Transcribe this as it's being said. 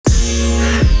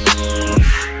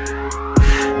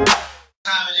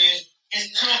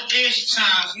it's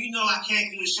time. You know I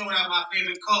can't do the show without my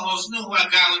favorite co-host. You know who I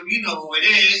got with me. You know who it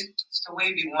is. It's the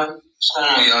Wavy One. What's going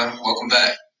on, y'all? Welcome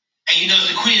back. And you know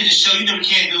the queen of the show. You know we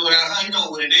can't do it without her. You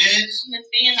know what it is. Miss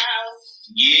B in the house.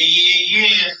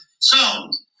 Yeah. So,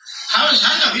 how's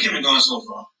that weekend been going so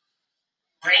far?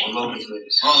 Great. All over the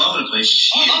place. All over the place.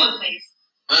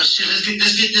 Well, shit. Let's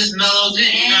get this mellowed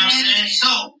in. You know what I'm saying?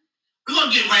 So, we're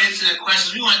gonna get right into the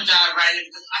questions. We want to dive right in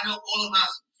because I know all of my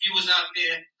viewers out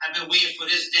there have been waiting for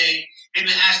this day. They've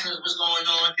been asking us what's going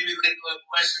on. They've been making all the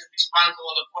questions, responding to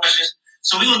all the questions.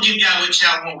 So we're going to give y'all what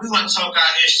y'all want. We want to talk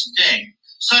our ish today.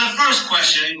 So the first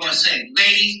question we're going to say,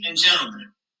 ladies and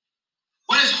gentlemen,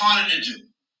 what is harder to do?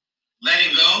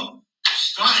 Letting go,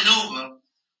 starting over,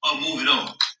 or moving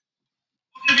on?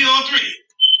 It could be all three.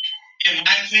 In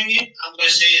my opinion, I'm going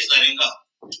to say it's letting go.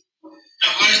 The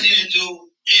hardest thing to do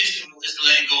is to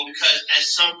let it go because at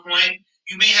some point,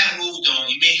 you may have moved on,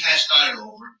 you may have started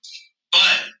over,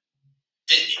 but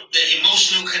the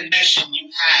emotional connection you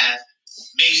have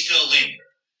may still linger.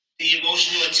 The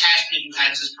emotional attachment you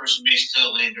had to this person may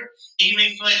still linger. And you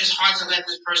may feel like it's hard to let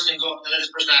this person go, to let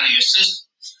this person out of your system.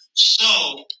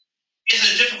 So, it's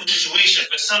a difficult situation.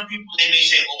 For some people, they may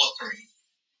say all three.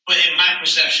 But in my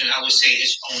perception, I would say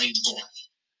it's only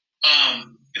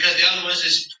one. Because the other ones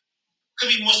could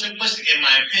be more simplistic in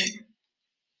my opinion.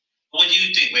 What do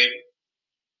you think, baby?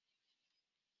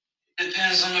 It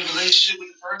depends on the relationship with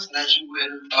the person that you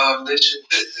in a relationship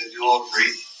with. If you all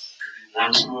three, one,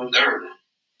 two, or third.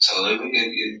 So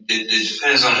it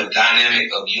depends on the dynamic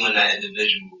of you and that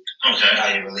individual. Okay. How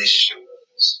your relationship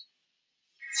is.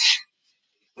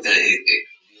 It could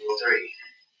be all three.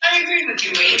 I agree with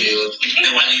you, baby.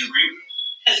 And why do you agree?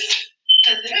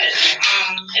 Because it is.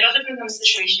 It all depends on the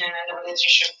situation and the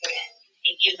relationship you're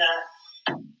in.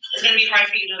 It's going to be hard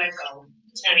for you to let go.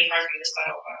 It's going to be hard for you to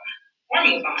start over or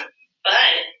move on.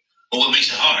 But what makes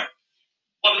it hard?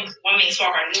 What makes it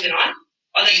hard? Moving on?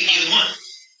 Or either one.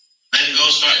 Letting go,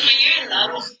 starting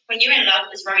over. When you're in love,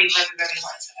 it's very, very, very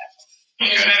hard to let go.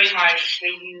 Okay. It's very hard for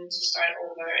you to start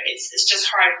over. It's just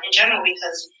hard in general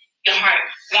because your heart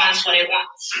wants what it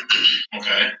wants.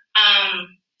 Okay.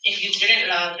 If you didn't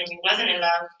love and you wasn't in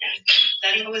love, then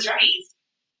letting go is right.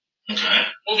 Okay.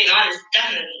 Moving on is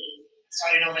definitely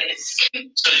starting over.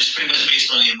 So it's pretty much based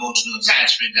on the emotional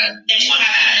attachment that one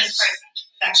has.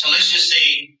 Exactly. So let's just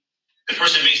say the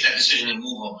person makes that decision to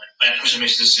move on. That person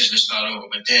makes the decision to start over,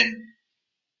 but then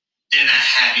they're not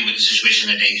happy with the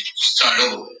situation that they started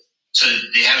over with. So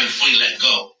they haven't fully let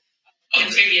go of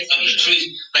the truth.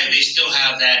 Like they still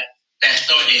have that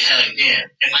thought they had, like, damn,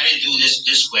 if I didn't do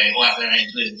this way, or if I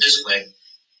didn't do it this way,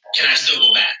 can I still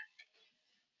go back?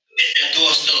 Is that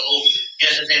door still open? You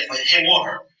know what I'm saying? For him or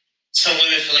her. Some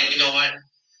women feel like, you know what?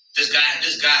 This guy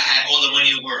had all the money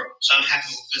in the world. So I'm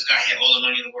happy this guy had all the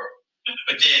money in the world.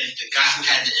 But then the guy who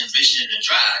had the ambition and the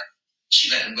drive, she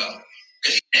let him go.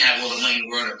 Because he didn't have all the money in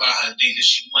the world to buy her the things that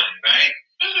she wanted, right?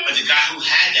 Mm-hmm. But the guy who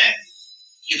had that,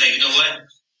 he's like, you know what?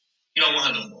 You don't want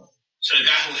her no more. So the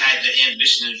guy who had the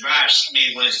ambition and drive,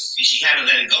 she hadn't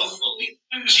let it go fully.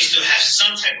 Mm-hmm. She still has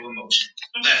some type of emotion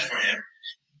left for him.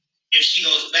 If she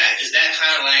goes back, is that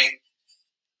kind of like,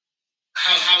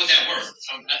 how would that work? Does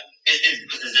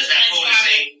that fall the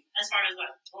same? As far as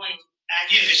what? Going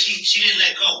back? Yeah, because she didn't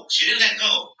let go. She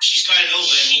started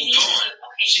over and moved on.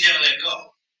 Okay. She never let go.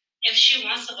 If she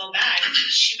wants to go back,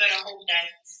 she better hope that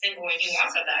he's single and he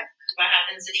wants her back. What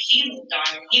happens if he moved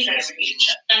on and he's in a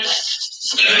relationship? Then what?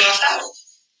 You lost out.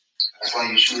 That's why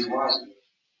you choose wisely.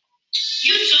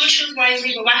 You do choose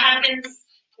wisely, but what happens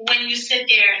when you sit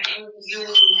there and you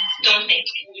don't think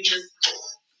and you just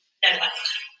then what?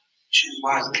 Choose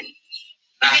wisely.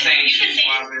 Not saying choose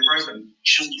wisely first,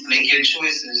 make your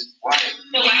choices wisely.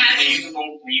 But what happens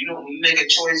when you make a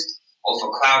choice off a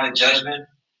clouded judgment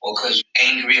or because you're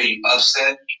angry or you're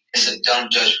upset, it's a dumb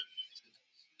judgment.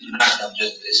 Not dumb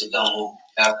judgment, it's a dumb move.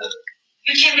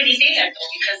 You can't really say that though,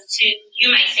 because you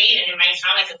might say it and it might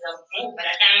sound like a dumb move, but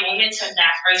at that moment to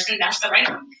that person, that's the right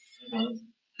move. Mm-hmm.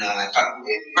 No, right. At that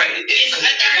moment,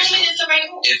 it's the right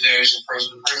move. It varies from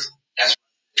person to person. That's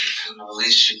in a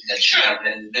relationship that you have with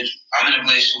that individual. I'm in a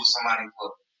relationship with somebody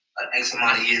for an X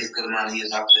amount of years, a good amount of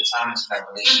years. I put the time into that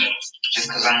relationship. Mm-hmm. Just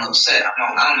because I'm upset, I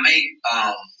don't make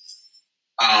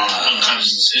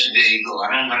unconscious decisions. There you go.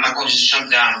 I'm not going to just jump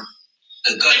down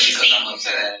the gut because I'm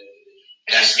upset at it.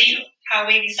 That's how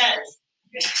Wavy says.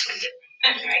 There's two different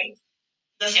men, right?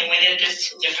 Listen, when there's just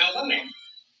two different women,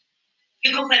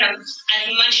 you can put them as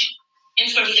much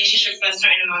into a relationship for a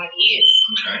certain amount of years.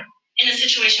 Okay. In a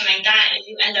situation like that, if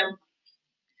you end up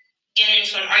getting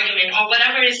into an argument or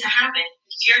whatever is to happen,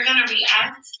 you're gonna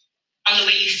react on the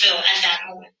way you feel at that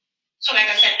moment. So like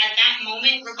I said, at that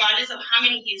moment, regardless of how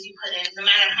many years you put in, no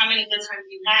matter how many good times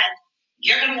you had,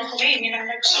 you're going to walk away and you're going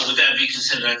to let go. So would that be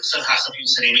considered, like, somehow some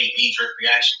people say they make knee-jerk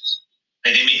reactions?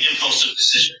 Like they make impulsive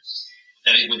decisions?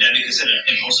 Would that be considered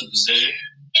an impulsive decision?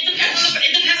 It depends on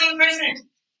the person.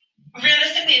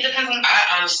 Realistically, it depends on the person.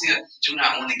 I honestly do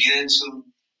not want to get into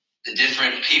the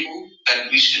different people that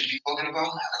we should be talking about.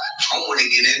 I don't want to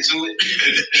get into it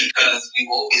because we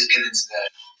always get into that.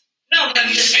 No, but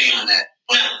we just stay on that.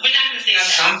 No, we're not going to stay on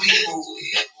that. Some people,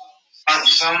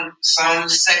 some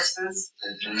sexes,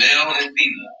 male and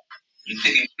female, you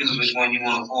pick and choose which one you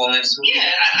want to fall into. Yeah,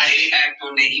 they act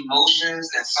on their emotions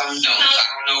and some don't. I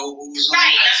don't know who's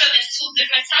right. That's what there's two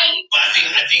different types. But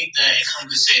I think that it comes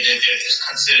to say that it's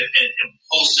considered an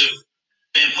impulsive.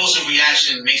 The impulsive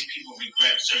reaction makes people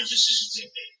regret certain decisions they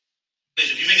make.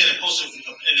 Because if you make an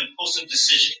impulsive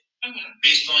decision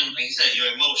based on, like you said,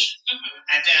 your emotion,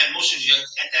 at that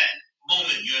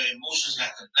moment, your emotions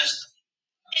got the best of you.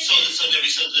 So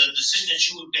the decision that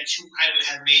you probably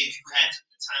would have made if you had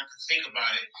the time to think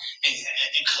about it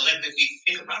and collectively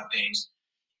think about things,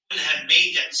 you would have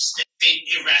made that same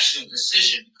irrational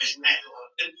decision because you had your own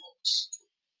impulse.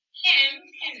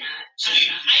 Cannot. So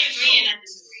I agree and I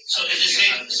disagree. So is it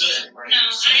safe? I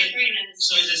agree and I disagree.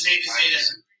 So is it safe to say that?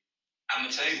 I'm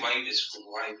gonna tell you why you disagree.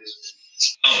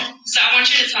 Oh. So I want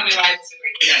you to tell me why I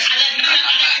disagree. Yes.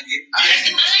 You asked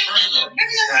the question first, though.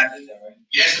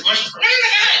 You asked the question first. No.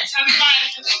 Tell me why I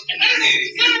disagree.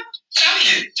 Tell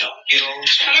me.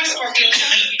 Come on, Scorpio.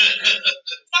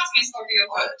 Talk to me, Scorpio.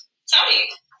 What? Tell me.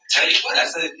 Tell you what, I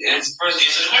said it's first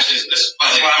answer the question. Let's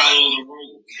follow the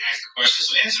rule. We ask the question,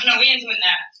 so answer. No, we ain't doing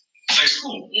that. Like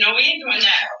school. No, we ain't doing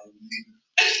that.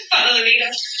 Follow the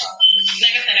leader.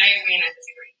 Like I said, I agree and I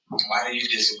disagree. Why do you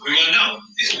disagree? Well, no.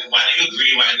 Why do you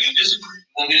agree? Why do you disagree?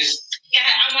 Well,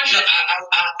 I want you.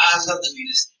 I love to be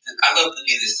this. I love to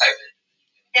be this type of.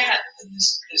 Yeah. In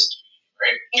this history,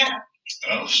 right? Yeah.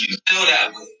 Oh, you feel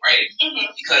that way, right?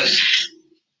 Mm-hmm. Because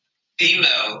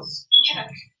females. Yeah.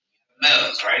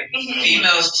 Males, right? Mm-hmm.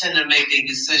 Females tend to make their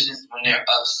decisions when they're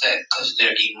upset because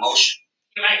they're emotional.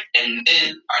 Right. And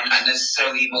men are not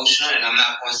necessarily emotional, and I'm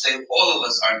not going to say all of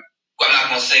us are. Well, I'm not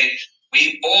going to say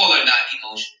we all are not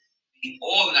emotional. We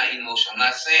all are not emotional. I'm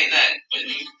not saying that. Mm-hmm.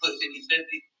 You can put 50-50.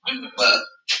 Mm-hmm. But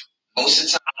most of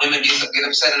the time, women get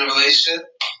upset in a relationship,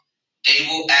 they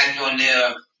will act on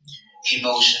their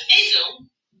emotions. They do.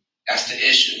 That's the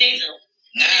issue. They do.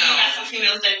 Now, you got some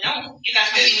females that don't. You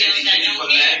got some females that don't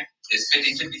care. It's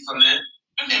 50-50 for men,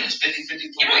 and it's 50-50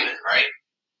 for women, right?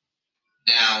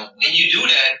 Now, when you do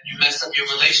that, you mess up your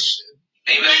relationship.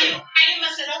 How do you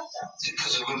mess it up, though?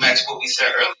 Because it went back to what we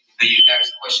said earlier. When you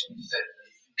asked the question, you said,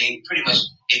 pretty much,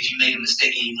 if you made a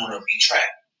mistake and you want to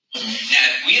retract.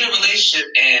 Now, if we in a relationship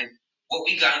and what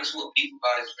we got into a beef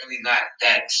about is really not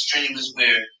that strenuous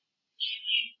where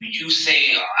you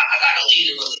saying, I got to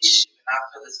leave the relationship and I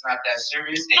feel it's not that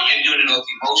serious and you're doing it off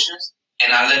emotions. And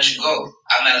I let you go.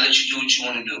 I'm gonna let you do what you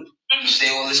want to do. You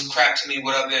say all this crap to me,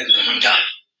 whatever, and I'm done.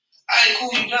 All right, cool,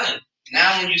 you're done.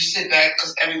 Now when you sit back,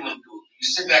 because everyone do it, you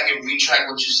sit back and retract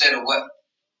what you said or what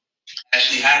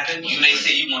actually happened, you may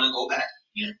say you want to go back.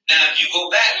 Yeah. Now, if you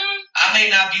go back, I may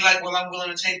not be like, well, I'm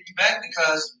willing to take you back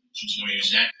because you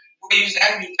used to act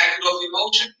off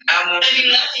emotion. If you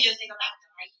love me, you'll take her back,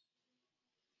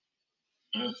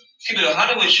 right? Keep it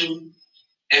 100 with you.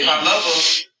 If I love her,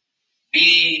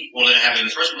 we will have it in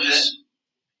the first place.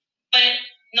 But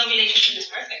no relationship is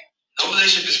perfect. No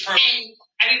relationship is perfect. And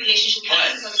every relationship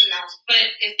has something else.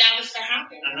 But if that was to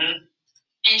happen,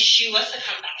 and she was to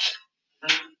come back,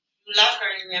 you love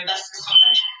her and you invested so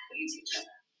much, what do you teach her?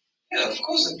 Yeah, of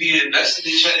course, if we invested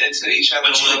into each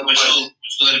other. But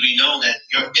you let it be known that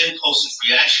your impulsive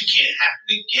reaction can't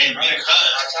happen again because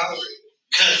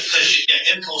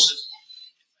your impulsive.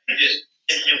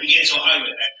 If we get into an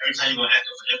argument, every time you're going to act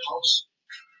off an impulse,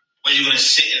 or you're going to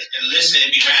sit and listen and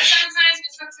be rational.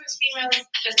 Sometimes females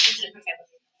just do different type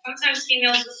of things. Sometimes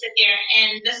females will sit there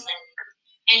and listen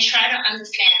and try to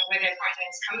understand where their partner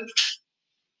is coming from.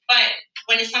 But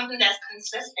when it's something that's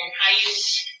consistent,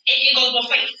 it goes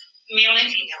both ways, male and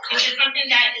female. Correct. If it's something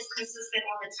that is consistent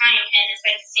all the time and it's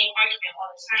like the same argument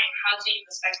all the time, how do you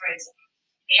expect for it to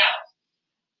play out?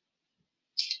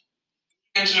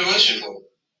 Into the relationship for?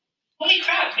 Holy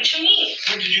crap, what you mean?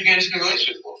 What did you get into the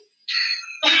relationship for?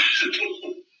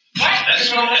 What? That's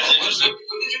what I want. What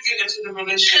did you get into the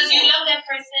relationship? Because you love that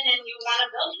person and you want to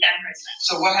build with that person.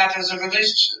 So what happens in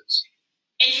relationships?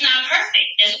 It's not perfect.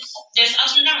 There's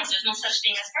ups and downs. There's no such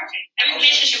thing as perfect. Every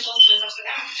relationship goes through ups and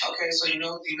downs. Okay, so you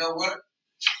know what?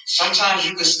 Sometimes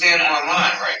you can stand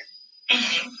online, right? You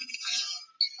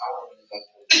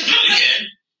can.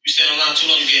 You stand online line too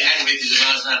long, you get aggravated, the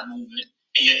line's not moving,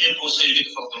 and your impulse says you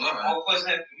get the fuck the line. Well, what's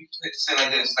that? You could say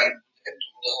like this, like the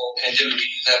whole pandemic,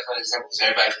 you use that for example, so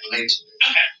everybody can relate to it.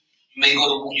 Okay.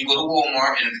 You go to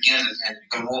Walmart in the beginning of the pandemic,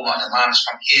 you go to Walmart, the line is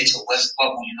from here to West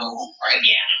Bubble, you know who, right?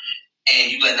 Yeah.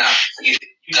 And you let now forget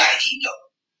it. You gotta eat though.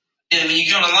 Then when you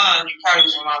get on the line, you probably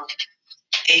was around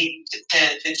 8 to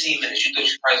 10, 15 minutes. You thought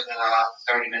you probably been around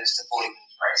 30 minutes to 40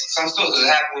 minutes, right? Some stores that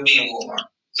happen with me in Walmart.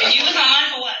 So you was online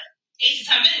for what? 8 to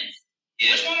 10 minutes?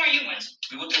 Yeah. Which Walmart you went to?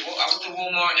 I went to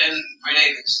Walmart in Green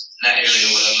Acres, in that area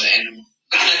or whatever. And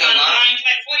I was online for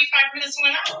like 45 minutes to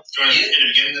an hour. During the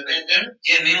beginning of the pandemic?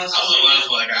 Yeah, me and I was online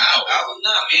for like an hour. I was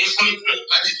not, man.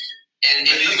 And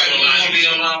if you're going to be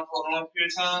online for a long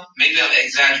period of time, maybe I'm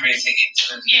exaggerating it.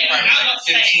 Yeah, like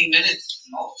 15 minutes,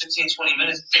 15, 20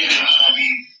 minutes. It's going to be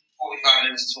 45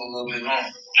 minutes to a little bit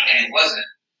longer. And it wasn't.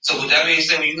 So with that being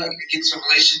said, when you get to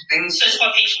relationship things, so it's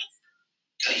for patience.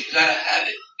 You gotta have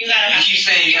it. You keep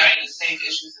saying you have the same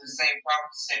issues and the same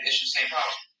problems, same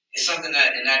problem. It's something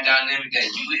that in that dynamic that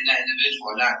you and that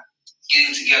individual are not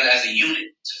getting together as a unit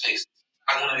to fix.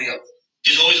 I want to be able.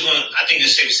 There's always going to, I think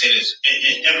it's safe to say this,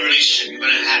 in every relationship, you're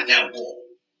going to have that wall.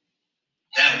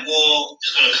 That wall is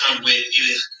going to come with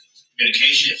either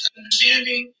communication, if it's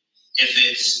understanding, if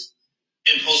it's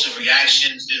impulsive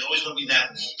reactions. There's always going to be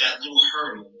that little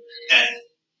hurdle that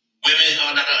women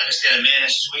are not going to understand a man in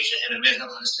that situation, and a man's not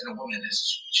going to understand a woman in that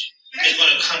situation. There's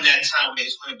going to come that time where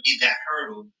it's going to be that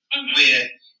hurdle where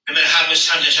no matter how much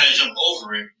time they try to jump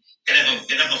over it, they're not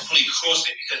going to fully cross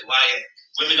it because why?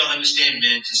 Women don't understand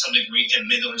men to some degree, and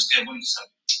men don't understand women to some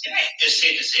degree. It's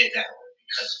safe to say it that way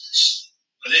because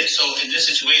of this. So in this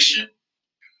situation,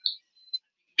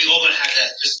 we all going to have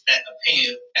that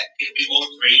opinion that it could be all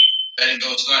three. Letting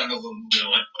go to God, no one moving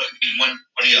on, or it could be one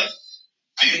or the other.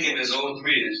 I think if it's all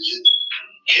three, it's just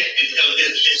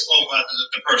it's all about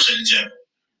the person in general.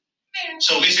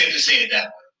 So we safe to say it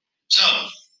that way. So,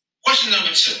 question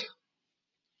number 2.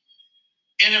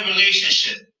 In a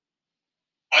relationship,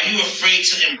 are you afraid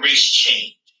to embrace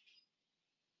change?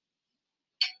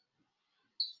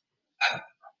 Wow,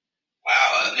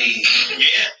 I mean,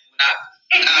 yeah.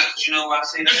 Not, you know why I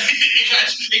say that?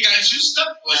 it got you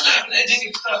stuck. What's that? That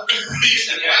nigga stuck.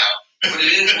 Wow. What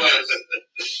it is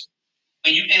was,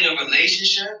 when you're in a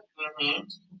relationship,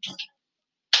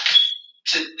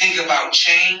 to think about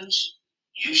change,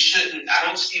 you shouldn't. I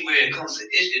don't see where it becomes an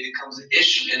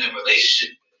issue in a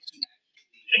relationship.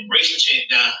 Embrace change.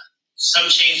 Now, some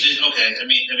changes. Okay, let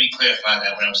me clarify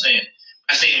that. What I'm saying.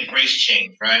 I say embrace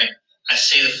change, right? I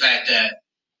say the fact that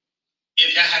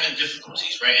if you're having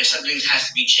difficulties, right, and something has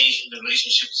to be changed in the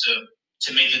relationship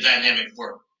to make the dynamic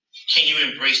work, can you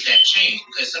embrace that change?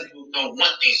 Because some people don't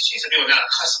want things to change. Some people are not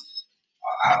accustomed.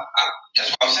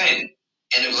 That's what I'm saying.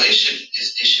 In a relationship,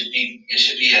 it should be.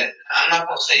 I'm not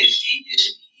gonna say it should be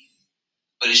easy,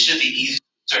 but it should be easy to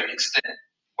a certain extent.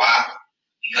 Why?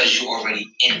 Because you're already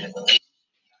in the relationship,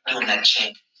 doing that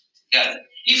change together.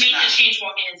 You make the change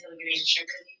walking into the relationship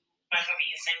because you might not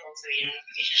be single to be in a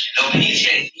relationship. No,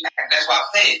 but that's why I'm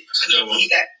saying.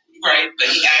 Right, but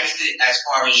he asked it as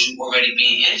far as you already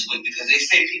being into it because they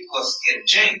say people are scared of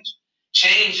change.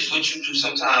 Change is what you do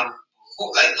sometimes.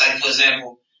 Like for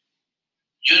example,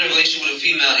 you're in a relationship with a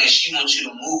female and she wants you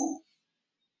to move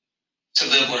to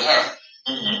live with her.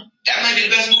 That might be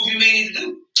the best move you may need to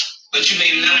do. But you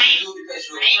may not do it because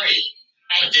you're afraid.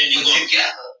 But then you go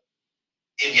together.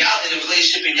 If y'all in a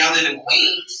relationship and y'all live in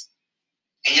Queens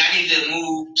and y'all need to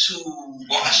move to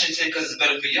Washington because it's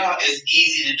better for y'all, it's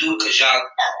easy to do it because y'all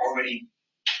are already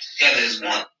together as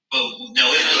one. But now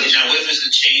if it's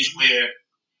a change where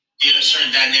there are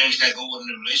certain dynamics that go in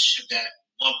the relationship that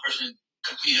one person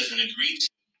completely doesn't agree to,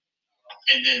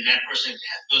 and then that person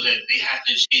feels that they have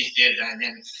to change their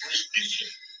dynamics in this relationship,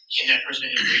 can that person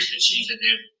embrace the change that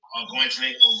they are going to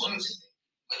make or willing to make?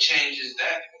 What change is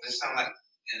that? It sounds like,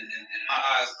 in my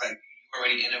eyes, like you're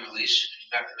already in a relationship.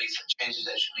 You have to make some changes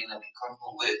that you may not be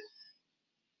comfortable with.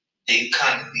 They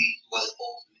kind of be what's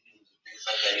old to you, things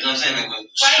like that. You know what I'm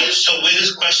saying? So where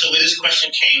this question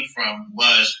came from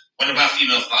was one of our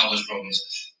female followers wrote this.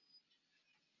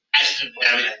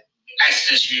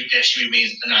 That she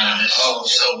remains anonymous.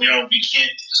 So we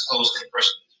can't disclose her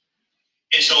person.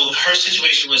 And so her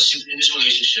situation was she's in this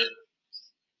relationship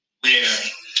where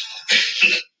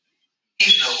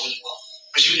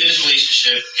she was in this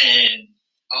relationship and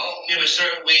there were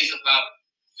certain ways about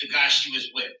the guy she was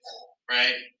with,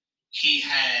 right? He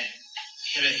had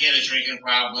a drinking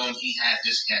problem. He had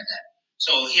this, he had that.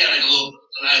 So he had like a little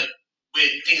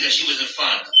weird things that she wasn't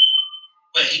fond of.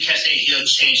 But he kept saying he'll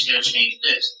change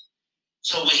this.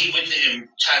 So when he went to him,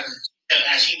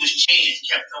 as he was changing, he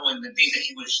kept knowing the things that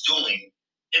he was doing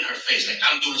in her face. Like,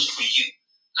 I'm doing this for you.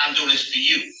 I'm doing this for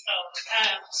you. So,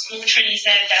 Smooth Trini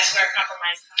said that's where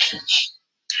compromise comes in.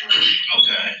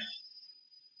 Okay.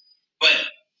 But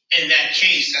in that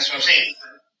case, that's what I'm saying.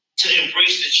 To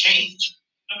embrace the change.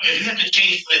 If you have to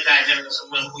change for the dynamic of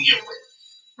someone who you're with,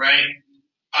 right?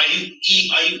 Are you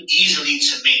easily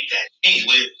to make that change?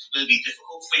 Would it be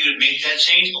difficult for you to make that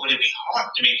change, or would it be hard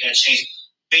to make that change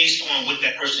based on what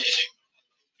that person is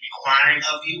requiring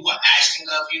of you or asking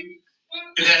of you?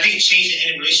 Because I think changing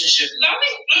any relationship.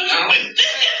 Correct me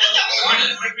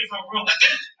if I'm wrong.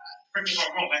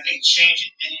 I think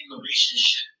changing any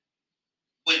relationship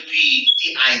would be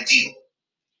the ideal.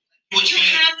 You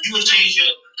would change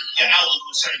your outlook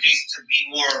on certain things to be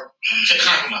more to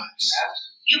compromise.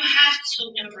 You have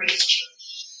to embrace change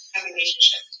in a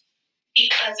relationship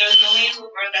because there's no way in the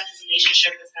world that this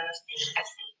relationship is gonna stay the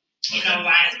same. You know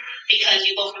why? Because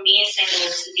you go from being single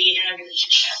to being in a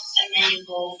relationship, and then you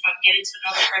go from getting to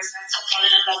know the person to falling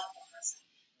in love with the person.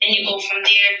 Then you go from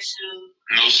there to.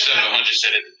 No 700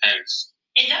 said it depends.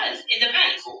 It does. It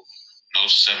depends.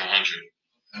 No 700.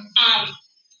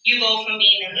 You go from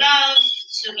being in love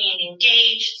to being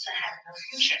engaged to having a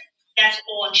future. That's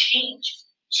all change.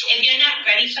 If you're not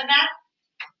ready for that,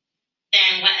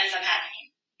 then what ends up happening?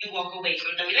 You walk away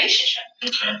from the relationship.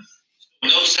 Okay.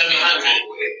 No 700.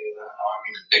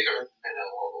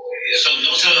 So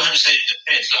no 700 said it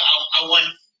depends. So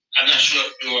I'm not sure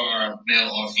if you are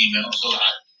male or female, so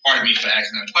pardon me for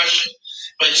asking that question.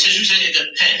 But since you said it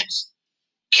depends,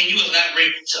 can you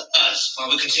elaborate to us while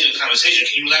we continue the conversation?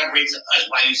 Can you elaborate to us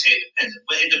why you say it depends?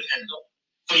 What it depends on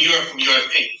from your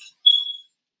opinion?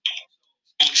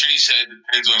 Trini said it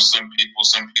depends on some people.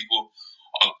 Some people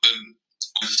are good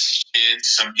with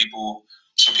kids. Some people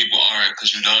aren't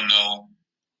because you don't know.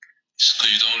 So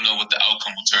you don't know what the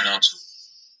outcome will turn out to.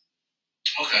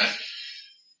 Okay.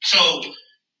 So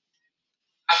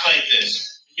I feel like this.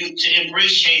 To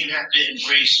embrace change, you have to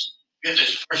first have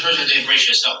to embrace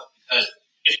yourself. Because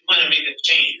if you want to make a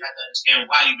change, you have to understand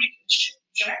why you're making this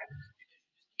change. Right.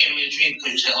 You can't make a change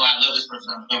because you say, "Oh, I love this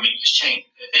person, I'm gonna make this change."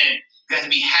 But then you have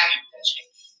to be happy with that change.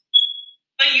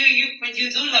 But you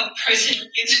do love a person.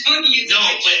 You do. No,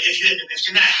 but if you're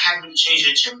not happy with the change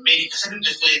that you're making, some people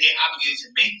just feel like they're obligated to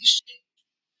make this change.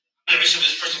 I'm in a relationship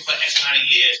with this person for X amount of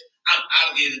years. I'm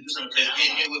obligated to do something because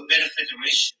it would benefit the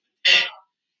relationship.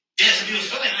 Yeah, some people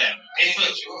feel like that. They feel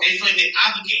like they're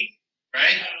obligated,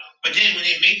 right? But then when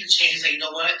they make the change, they say, you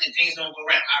know what? And things don't go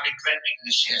right. I regret making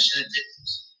this change. I should have did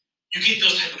this. You get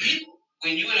those type of people.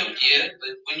 When you in a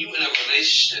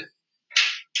relationship,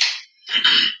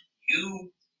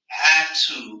 you have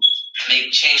to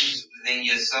make changes within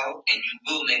yourself, and you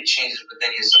will make changes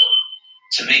within yourself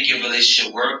to make your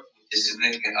relationship work with your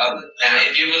significant other. Now,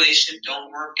 if your relationship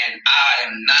don't work, and I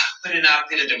am not putting out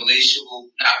there that the relationship will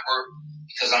not work,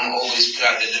 because I'm always put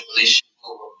out there that the relationship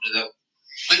will work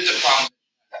with the problem.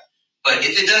 But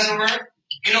if it doesn't work,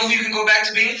 you know who you can go back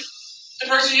to being? The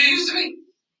person you used to be.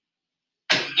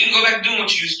 You can go back to doing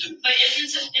what you used to. But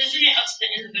isn't it up to the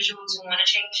individuals who want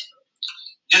to change?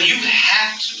 You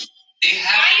have to.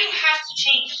 Why you have to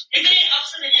change? Isn't it up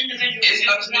to the individual? It's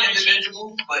up to the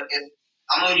individual, but if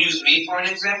I'm gonna use me for an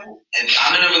example, if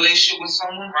I'm in a relationship with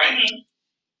someone, right? Mm-hmm.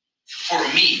 For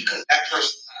me, because that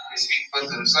person can speak for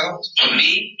themselves. For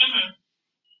me,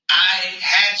 I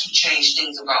had to change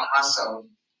things about myself,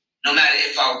 no matter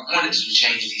if I wanted to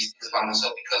change these things about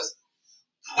myself, because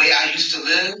the way I used to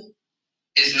live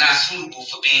is not suitable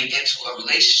for being into a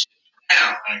relationship.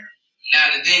 Now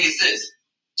the thing is this: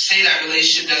 say that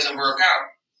relationship doesn't work out,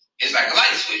 it's like a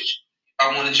light switch. If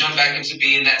I want to jump back into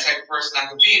being that type of person, I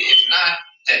can be it. If not,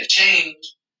 that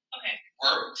change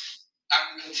works. I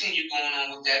can continue going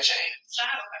on with that change. So I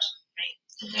have a question, right?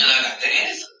 And I got the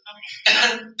answer. Okay.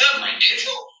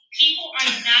 People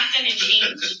are not going to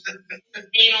change.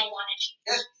 They don't want to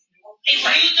change. If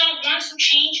you don't want to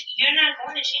change, you're not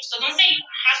going to change. So don't say you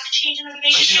have to change in a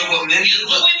relationship. But you know what men do? You do it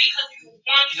because you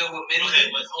want to. You know what men do?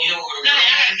 You know what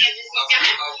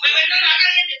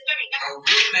a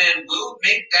real man will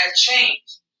make that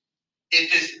change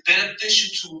if it's beneficial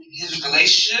to his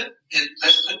relationship.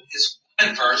 Let's put his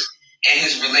woman first and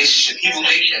his relationship. He will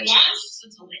make that change. He wants to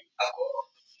do it. Of course.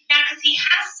 Not because he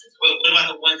has to. What about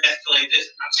the ones that feel like this?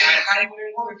 I'm tired. How do you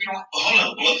want if you don't?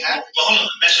 Hold on.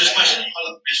 That's your question.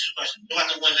 What about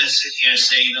the ones that sit here and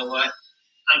say, you know what?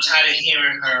 I'm tired of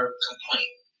hearing her complain.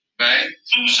 Right?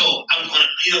 Mm-hmm. So I'm gonna.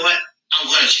 You know what? I'm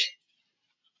gonna change.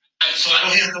 So I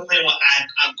don't hear her complain what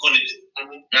I'm gonna do.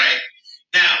 Mm-hmm. Right?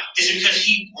 Now, is it because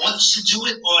he wants to do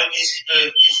it, or is he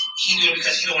doing it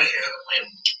because he don't want to hear her complain?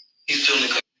 He's doing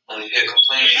it because he Only hear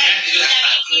complaining. Exactly. That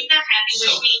means he's not happy,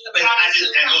 which means the problem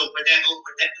is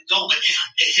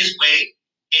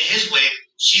in his way,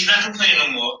 she's not complaining no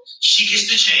more. She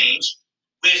gets to change.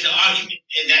 Where's the argument?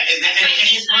 In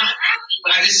his mind.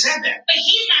 But I just said that. But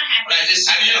he's not happy. But I just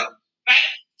said that. Right?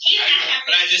 He's not happy.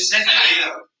 But I just said that.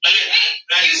 But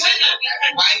I just said that.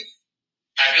 Wife.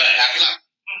 Happy life.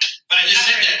 But I just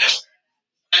said that though.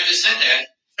 I just said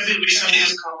that.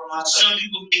 Some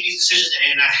people make these decisions and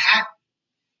they're not happy.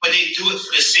 But they do it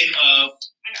for the sake of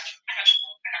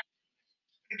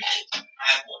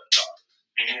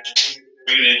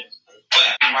bring it in.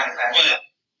 But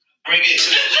bring it to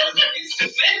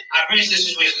I bring it to the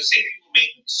situation to say people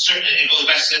make certain, it goes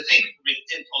back to the thing, people make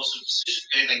impulsive decisions.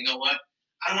 They're like, you know what?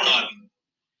 I don't want to argue.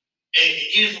 And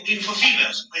even for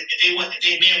females, if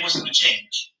their man wants them to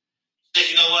change.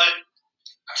 Like, you know what?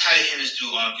 I'm tired of hearing this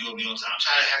dude argue with me all the time. I'm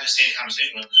tired of having the same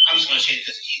conversation with him. I'm just going to change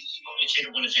because he's going to change.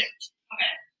 I'm going to change.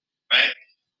 Okay. Right?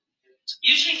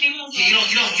 Usually females you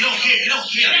don't hear it.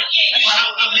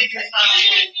 I'm making it sound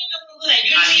like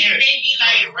usually they be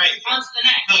like right. onto the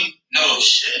next. No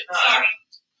shit. Sorry.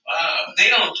 They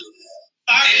don't do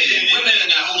that. Sorry. Women are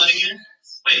not what again?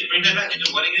 Wait, bring that back. You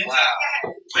do what again? Wow.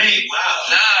 Wait,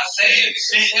 wow. Nah, say it.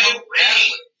 Wait.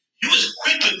 You was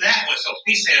quick with that one, so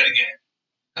please say it again.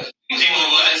 You was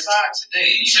on the side today.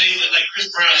 You said you look like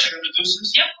Chris Brown checking the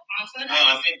deuces? Yep. I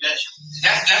think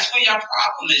that's where y'all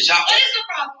problem is. Y'all. What is the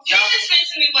problem? Y'all just explain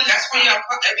to me what. That's where y'all.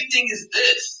 Everything is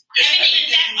this. Everything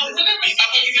is that. A woman would sit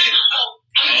there.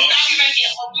 I'm gonna stop you right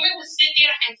there. A woman would sit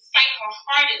there and fight her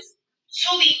hardest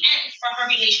to the end for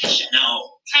her relationship.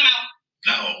 No. Time out.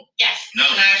 No. Yes. No.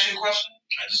 Can I ask you a question?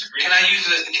 I disagree. Can I use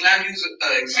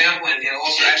an example and then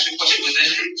also ask you a question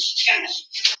within it?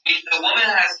 The woman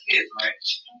has kids, right?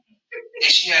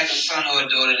 And she has a son or a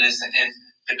daughter, and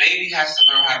the baby has to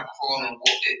learn how to crawl and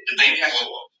walk. The baby has to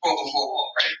crawl before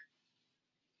walk, right?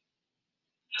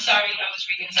 I'm sorry, I was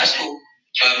reading. That's cool.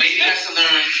 But a baby has to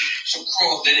learn to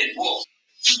crawl, then it walks.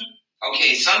 Mm-hmm.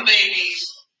 Okay, some babies,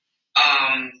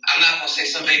 I'm not gonna say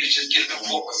some babies just get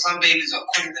to walk, but some babies are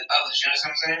quicker than others. You know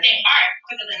what I'm saying? They are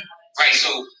quicker than others. Right.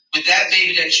 So with that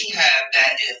baby that you have,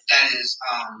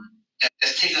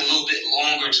 that's taking a little bit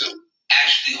longer to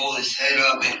actually hold his head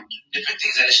up and different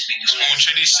things that it should be doing.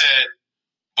 Trini said,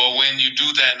 but when you do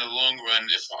that in the long run,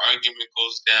 if an argument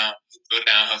goes down, you go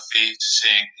down her face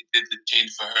saying he did the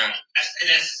change for her. That's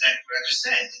exactly what I just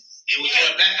said. They would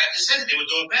throw it back. I just said they would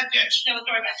throw it back at you. They would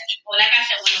throw it back at you. Well, like I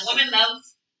said, when a woman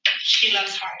loves, she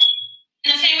loves hard.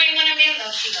 In the same way when a man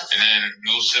loves, she loves hard. And then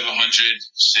no 700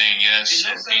 saying yes.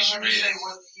 Did no 700 say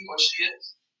what he or she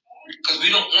is? Because we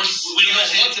don't want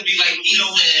to be like he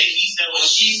said or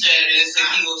she said, and then say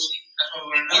he or she. That's what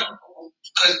we're not.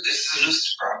 Because this is a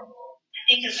nuisance problem. I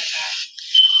think it's a guy.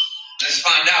 Let's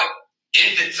find out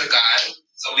if it's a guy,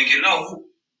 so we can know who.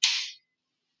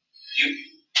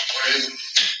 Where is it?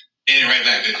 Yeah, right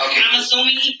back there. Okay. I'm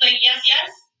assuming he played yes.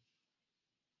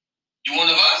 You one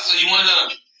of us or you one of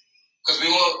them? Because we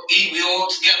all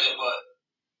together, but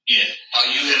yeah. Are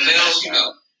you a male or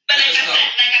female? But like I said,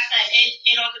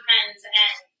 it all depends.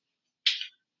 And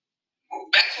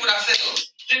back to what I said though.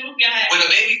 Go ahead. When a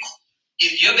baby,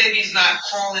 if your baby's not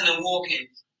crawling and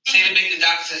walking, say the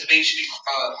doctor says the baby should be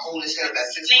holding his head up at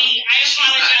 6 months. I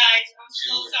apologize. I'm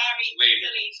so sorry.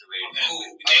 Cool.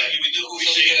 We do. We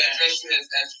should address you as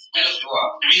you are.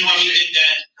 Meanwhile, we did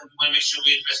that. We want to make sure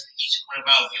we address each one of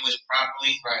our viewers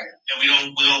properly. Right. And we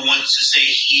don't want to say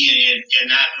he and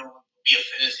not be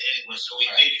offended to anyone. So we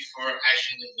thank you for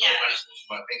actually notifying us.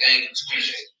 Thank you.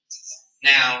 Appreciate it.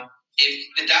 Now, if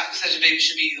the doctor says your baby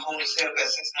should be holding his head up at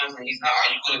 6 months and he's not, are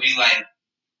you going to be like,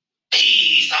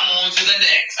 please, I'm on to the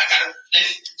next.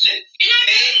 Let's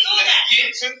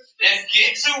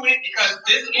get to it because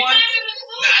this one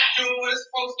not doing what it's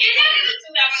supposed to do. You're not going to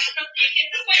do that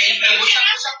when it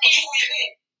comes to your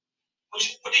kids.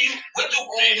 What do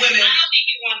old women? I don't think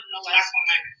you want to know what I'm going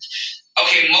to do.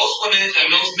 Okay, most women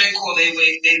and most men call they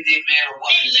man or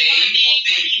woman.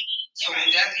 Baby. So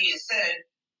with that being said,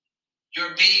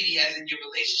 your baby, as in your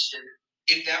relationship,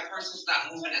 if that person's not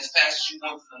moving as fast as you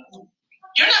want them to move,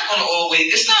 you're not going to always.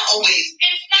 It's not always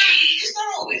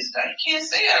that. You can't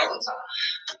say that all the time.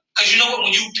 Because you know what?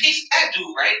 When you piece that dude,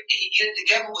 right, and he get it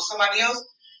together with somebody else,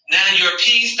 now you're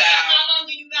pieced out. How long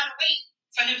do you gotta wait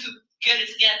for him to get it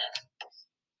together?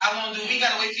 How long do we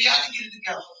gotta wait for y'all to get it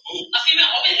together? A female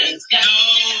always gets it together.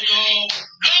 No.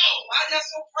 Why is that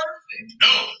so perfect?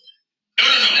 No.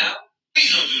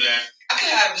 Please don't do that. I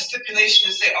could have a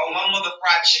stipulation to say, oh, my mother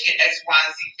fried chicken X, Y,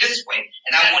 and Z this way,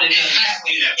 and I wanted it that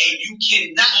way. And you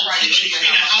cannot fry your chicken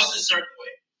in a house a certain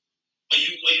way. But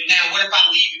now, what if I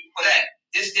leave you for that?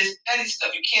 It's petty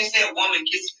stuff. You can't say a woman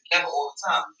gets it together all the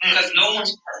time because no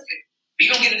one's perfect. If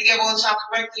you don't get it together all the time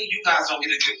correctly, you guys don't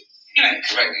get it correctly.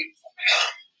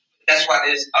 That's why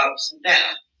there's ups and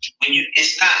downs.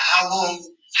 It's not how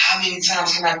many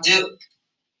times can I do?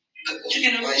 What you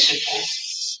get in a relationship for?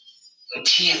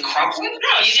 Tea and crumpling?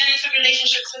 No, you get into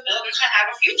relationships to build and to have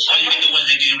a future. Oh, you get the one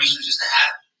that get in relationships to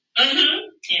have.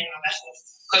 Yeah, no, that's what.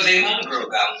 Because they homegirl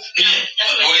got it.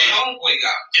 That's Or they homeboy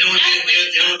got it. They don't want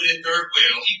to be the third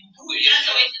wheel. People do it. That's a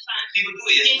waste of time. People do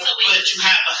it. But you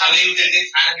have, how many they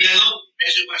try to get alone?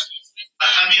 That's your question.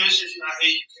 How many relationships you can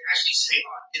actually say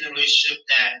are in a relationship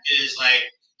that is like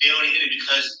they only in it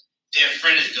because their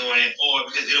friend is doing it, or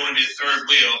because they don't want to be the third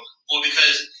wheel, or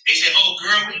because they say, "Oh,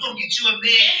 girl, we're gonna get you a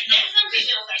man." There's some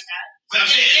females like that. But I'm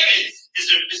saying,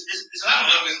 it's a lot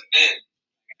of men.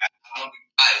 I don't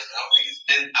think it's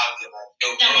men out there like,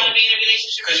 yo, don't want to be in a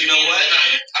relationship. Because you know what?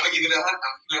 I'm gonna give it 100.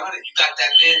 You got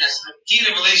that man he in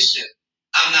a relationship.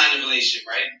 I'm not in a relationship,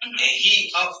 right? And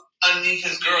he up underneath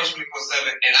his girl 24/7,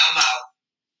 and I'm out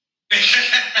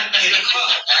in the club,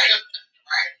 right?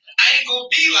 I ain't gonna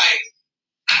be like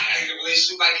I got a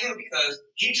relationship like him because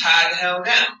he tied the hell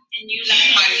down. And you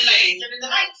might say living the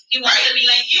life. He wants to be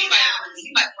like you now. He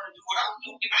might want to do what I'm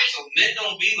doing. Right? So men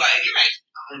don't be like,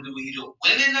 I'm gonna do what he do.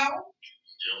 Women though.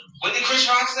 What did Chris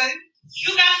Rock say?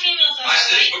 You got females on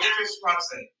what did Chris Rock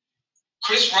say?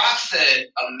 Chris Rock said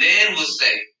a man will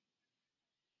say,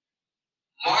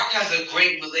 Mark has a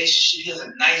great relationship. He has a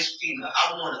nice female.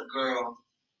 I want a girl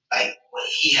like what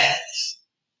he has.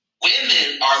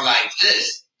 Women are like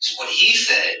this. Is what he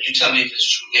said. You tell me if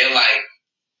it's true. They're like,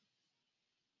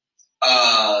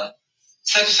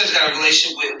 such and such got a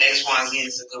relationship with X, Y, and Z, and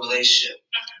it's a good relationship.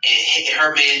 And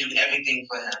her man do everything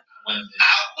for him. I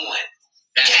want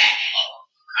that.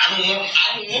 I don't want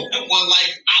one like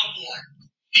I want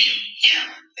him.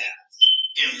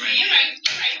 Right. You're right.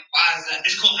 Why is that?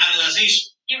 It's called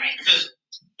idolization. You're right. Because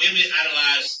women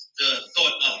idolize the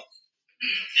thought of.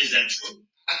 Is that true?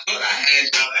 I thought I had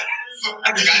y'all.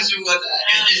 I got you with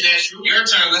that. Is that true? Your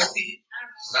turn. Let's see.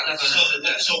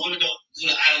 So women don't do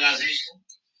the idolization.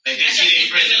 Like they see their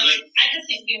friends and like. I just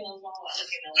think females want other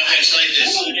females. Okay, so like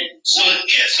this. So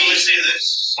let's say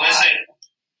this. Let's say.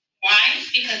 Why?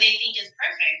 Because they think it's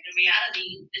perfect. In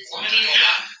reality, it's really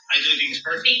not. I do think it's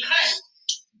perfect. Because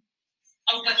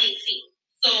of what they see.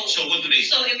 So what do they see?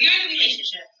 So if you're in a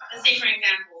relationship, let's say for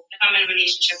example, if I'm in a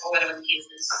relationship or whatever the case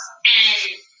is,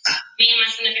 and me and my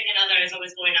significant other is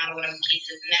always going out or whatever the case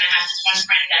is, and then I have this one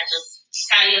friend that just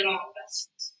tally along with us.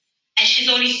 And she's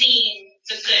only seeing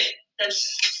the good. The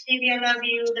baby, I love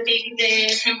you, the baby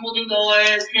this, him holding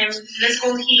doors, him, let's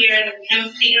go here,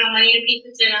 him taking our money to pay for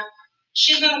dinner.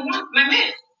 She's gonna want my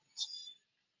man.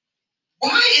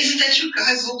 Why is it that you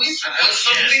guys always want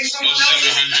something someone else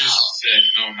is not? Said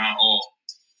no, not all.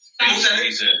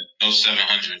 He said no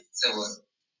 700. So what?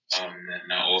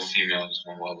 Not all females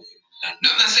want other females.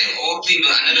 No, I'm not saying all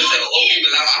females. I never said all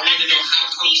females. I want to know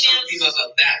how come some females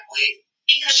are that way.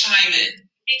 Because chime in.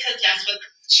 Because that's what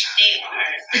they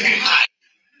are.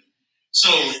 So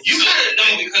you gotta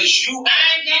know because you.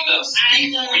 I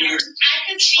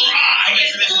can see.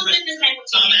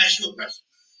 So I'm gonna ask you a question.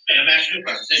 I'm gonna ask you a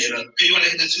question. You want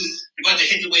to hit the two? You're about to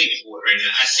hit the wavy board right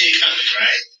now. I see it coming,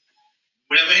 right?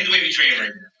 Whenever I hit the wavy train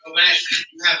right now, I'm gonna ask you.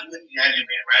 You have your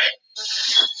man, right?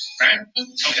 Right?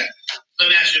 Okay.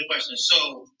 Let me ask you a question.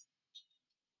 So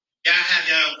y'all have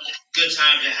y'all good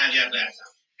times. Y'all have y'all bad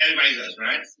times. Everybody does,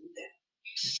 right?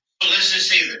 So let's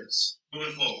just say this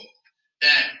moving forward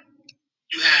that.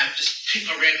 You have just pick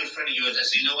a random friend of yours that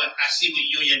say, you know what, I see what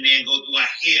you and your man go through, I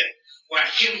hear what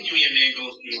you and your man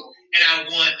go through, and I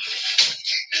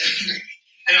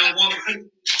want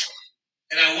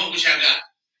what y'all got.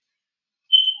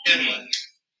 Then what?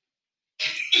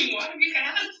 What have you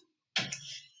got?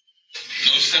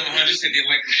 No 700 said they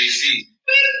like what they see.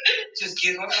 Just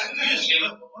give up. Just give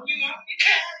up.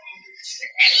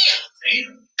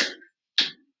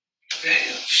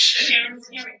 Damn. Sharing.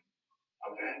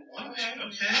 Okay. I'm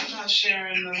not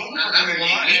sharing them. I'm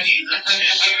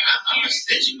a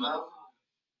stingy mother.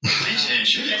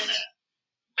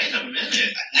 Wait a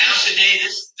minute. Now today,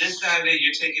 this Saturday,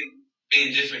 you're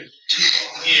being different too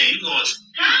far. Yeah, you going.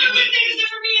 How do you think it's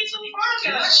different being too far?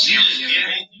 You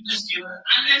just give up.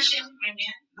 I'm not sharing my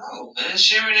man. No, man.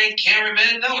 Sharon ain't Karen,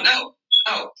 man. No.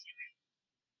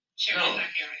 Sharon's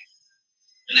not Karen.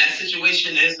 In that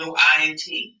situation, there's no I and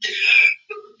T.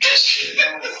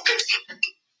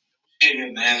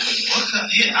 Man.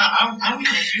 Yeah, I'm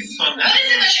confused on that. What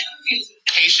is it that you're confused?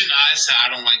 Haitian eyes said I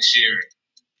don't like sharing.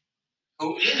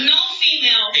 Who? Yeah. No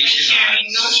female like sharing.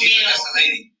 No male. That's a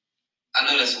lady. I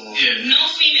know that's a woman. Yeah. No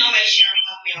female like sharing.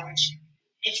 No male like sharing.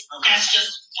 That's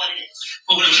just what it is.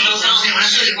 But when I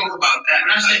spoke about that,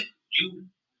 when I said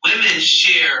women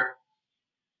share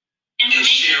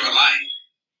alike.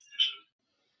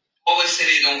 Always say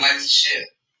they don't like to share.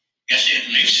 That's the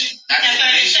information.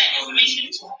 That's information.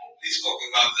 We spoke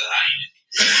about the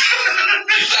you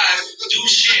guys do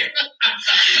share.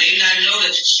 You may not know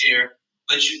that you share,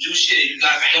 but you do share. You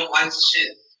guys don't like to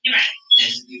share. You're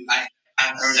right.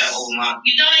 I've heard that over my.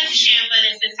 You don't like to share, but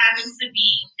if it happens to be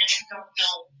and you don't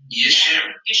know, you're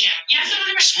sharing. You're sharing. Yeah,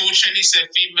 absolutely right. Smooth Trinity said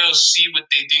females see what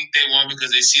they think they want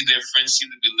because they see their friends seem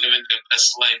to be living their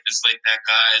best life. It's like that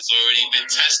guy has already been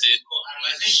tested.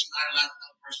 Idolization, not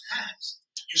a person has.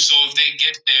 So if they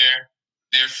get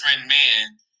their friend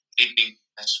man, they think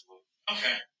that's what.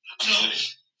 Okay. So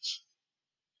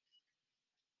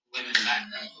women have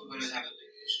a big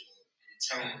issue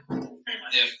telling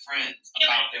their friends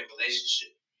about their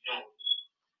relationship.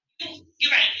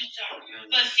 You're right, you don't.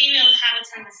 But females have a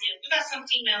tendency. You got some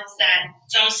females that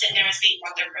don't sit there and speak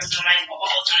about their personal life or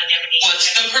all time their relationship.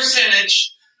 What's the percentage?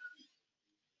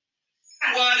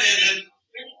 What is it?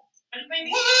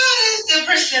 What is the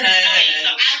percentage? Okay,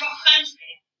 so out of 100,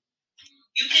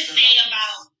 you can say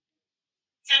about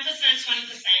 10%, 20%,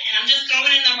 and I'm just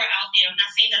throwing a number out there. I'm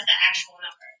not saying that's the actual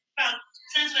number. About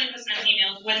 10, 20% of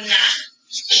females would not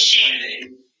share.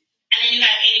 And then you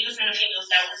got 80% of females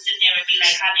that would sit there and be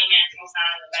like, how they man goes down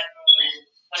in the bedroom and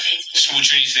what they do. Smooth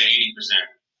Trinity said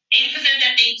 80%. 80%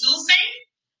 that they do say?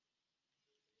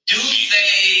 Do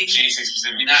say. She ain't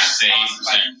 6%. Not say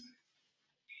 80%.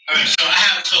 Alright, so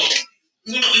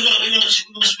we're gonna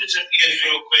switch up gears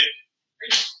real quick.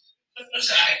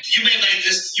 So you may like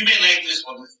this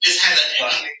one. This has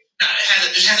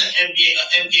an NBA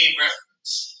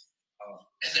reference.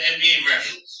 It's an NBA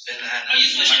reference. Are you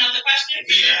switching up the question?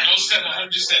 Yeah. No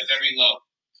 700 said very low.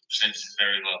 Percentage is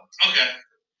very low. Okay.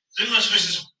 So we're gonna switch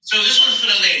this. So this one's for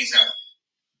the ladies out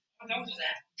there. Don't do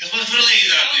that. This one's for the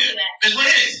ladies out there. This one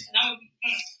is. No.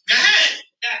 Go ahead.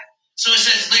 Yeah. So it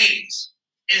says, ladies,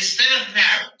 instead of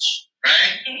marriage,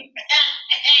 right?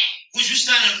 Would you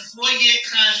sign a 4-year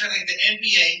contract like the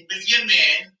NBA with your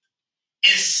man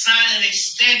and sign an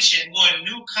extension or a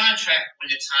new contract when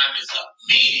the time is up?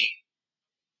 Meaning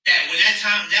that when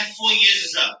that 4 years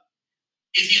is up,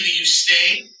 it's either you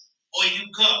stay or you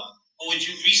go. Or would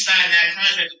you re-sign that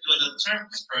contract to do another term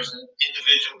with this person,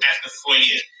 individual, after 4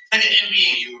 years? Like an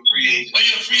NBA, you're a free agent. Or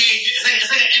you're a free agent.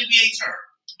 It's like an NBA term.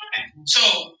 Okay.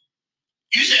 So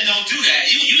you said don't do that.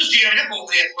 You was gearing up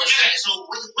over there for a second. So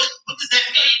what does that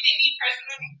mean? Me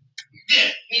personally?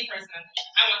 Yeah. Me personally,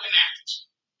 I want the marriage.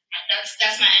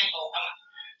 That's my end goal.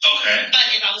 Okay.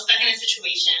 But if I was stuck in a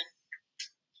situation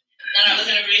that I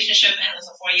was in a relationship and it was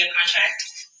a 4-year contract,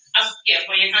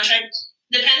 4-year contract,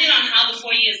 depending on how the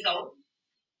 4 years go,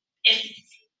 if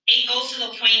it goes to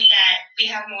the point that we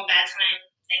have more bad time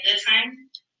than good time,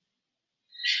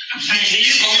 Here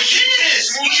you go with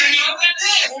this. Smooth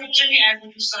Trinity asked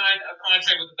if you signed a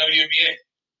contract with the WNBA.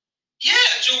 Yeah,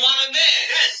 Joanna Man.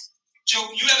 Yes. You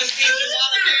ever seen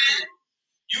Joanna Man?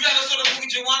 You ever saw the movie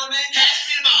Joanna Man? Pass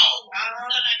me the ball.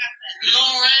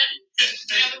 Lauren.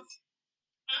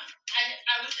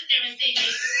 I would sit there and say,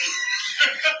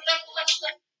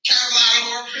 Carolina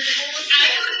Horror. I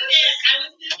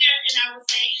would sit there and I would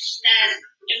say that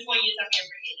in 4 years I'll be a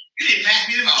free agent. You didn't pass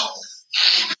me the ball.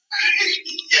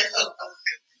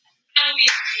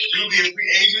 You'll be a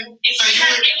free agent? So you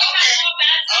would.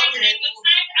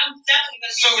 I'm definitely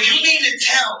going to. So you mean to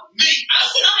tell me? I'm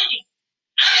telling you.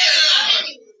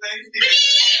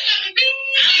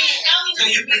 So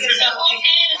you think it's okay?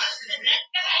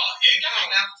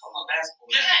 From a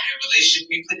basketball relationship,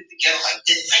 we put it together like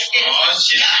this. Oh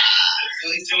shit!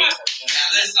 Now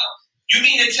listen, you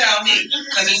mean to tell me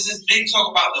because it's this big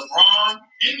talk about LeBron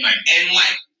and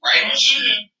Mike, right?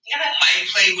 Mike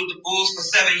played with the Bulls for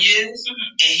 7 years,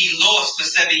 and he lost for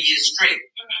 7 years straight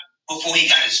before he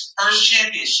got his first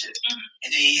championship,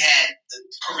 and then he had the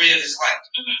career of his life.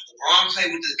 LeBron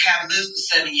played with the Cavaliers for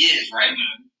 7 years, right?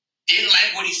 Didn't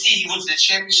like what he see. He went to the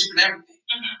championship and everything.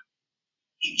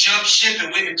 He jumped ship and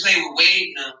went and played with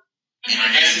Wade. And the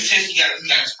rest is history. He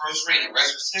got his first ring. The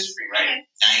rest was history, right?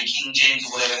 Now in King James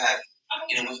or whatever happened.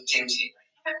 You know, with James here.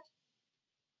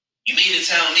 You mean to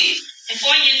tell me? In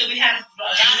 4 years, we have a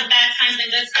lot of bad times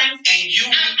and good times. And you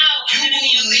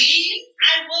will leave?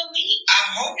 I will leave.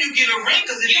 I hope you get a ring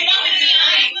because if you want me to be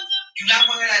honest with you, you're not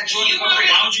going to have that Jordan. Why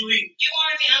would you leave? You want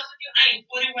to be honest with you? I am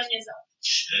 41 years old.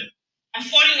 Shit. I'm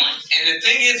 41. And the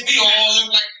thing is, we all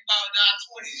look like about in our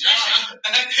 20s. Y'all.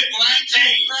 Black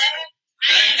James.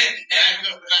 And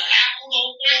the apple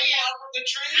don't fall out of the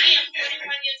tree. I am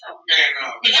 41 years old.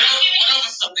 What other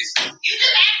stuff they say? You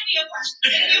just asked me a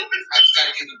question. I just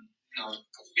got to get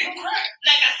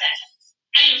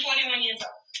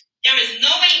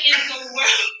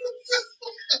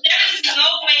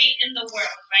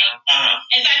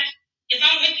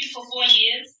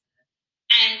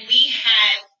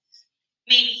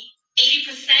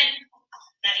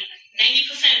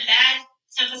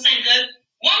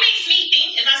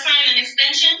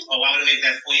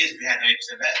years we had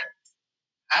 90% bad.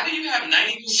 How do you have 90%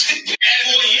 bad? 4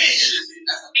 years.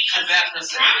 Because that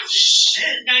percentage. Shit.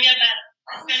 It's gonna get better.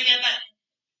 It's gonna get better.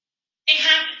 It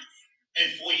happens.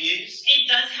 In 4 years? It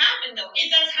does happen, though.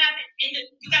 It does happen. You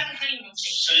got the honeymoon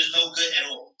stage. So there's no good at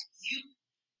all.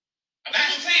 I'm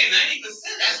not saying 90%.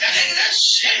 That's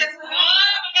shit. Oh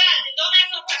my God! Don't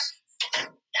ask no questions.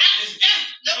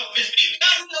 No, Miss B.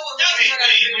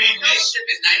 Relationship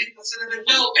is 90% of it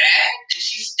no bad, and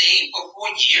she stayed for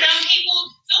 4 years. Some people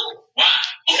do. Why?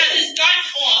 Because it starts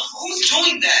off. Who's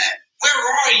doing that? Where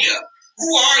are you?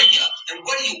 Who are you? And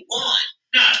what do you want?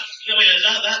 Nah,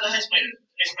 let's explain it.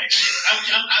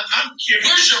 I'm curious.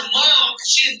 Where's your mom? Because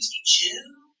she didn't teach you.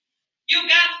 You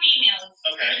got females.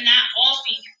 Okay. But not all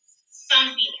females.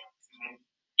 Some females. Mm-hmm.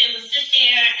 They will sit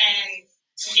there and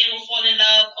they will fall in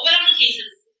love, or whatever the case is.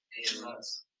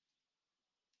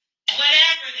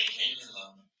 Whatever the case is.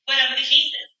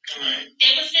 Right.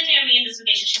 They will sit there and be in this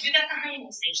relationship. You got the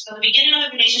honeymoon stage. So the beginning of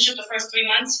the relationship, the first 3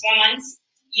 months, 4 months,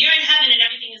 you're in heaven and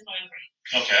everything is going great.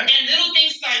 Okay. Then little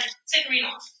things start tickering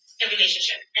off the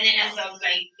relationship. And then ends up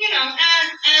like, Then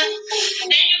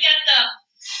you get the,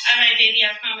 all right, baby,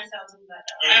 I promise I'll do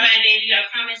better. All right, baby, I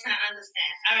promise I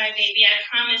understand. All right, baby, I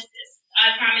promise this.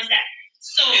 I promise that.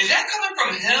 So is that coming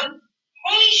from him?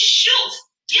 Holy shoot.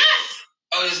 Yes.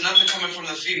 Oh, there's nothing coming from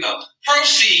the female.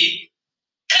 Proceed.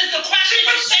 Because the question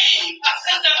was based.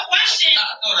 Because the question. I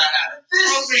thought I had it.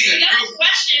 Proceed. The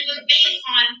question was based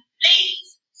on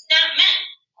ladies, not men.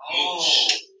 Oh.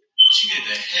 She did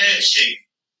the head shake.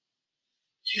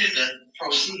 She did the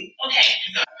proceed. Okay.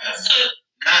 So.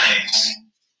 Nice.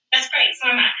 That's great. So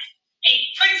am I.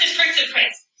 Prince is Prince is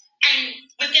Prince. And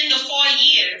within the 4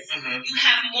 years, you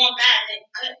have more bad than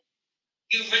good.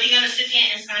 You really gonna sit there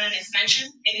and sign an extension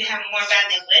if you have more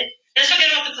bad than good? Let's forget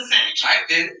about the percentage. I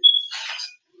did it.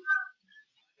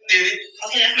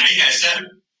 Okay, that's nice. You got 7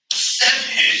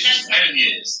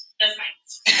 years. That's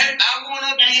nice. I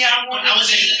wanna be. I would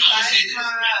say this.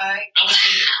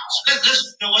 Let's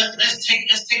you know what? Let's take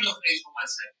a face for 1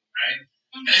 second, right?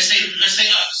 And let's say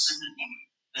us.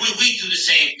 We do the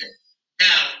same thing.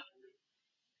 Now,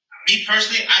 me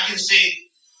personally, I can say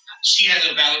she has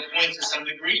a valid point to some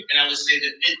degree, and I would say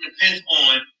that it depends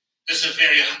on the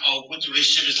severity of what the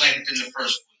relationship is like within the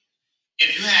first week.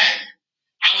 If you had,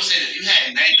 I would say that if you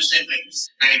had 90%, like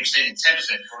 90% and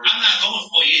 10%, I'm not going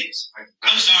 4 years.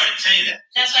 I'm sorry to tell you that.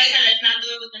 That's why I said let's not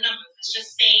do it with the numbers. Let's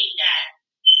just say that.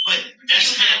 But that's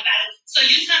you have valid. So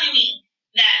you're telling me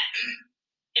that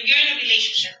if you're in a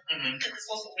relationship, because it's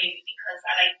also wavy because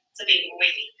I like to be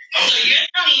wavy. Oh. So you're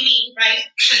telling me, right?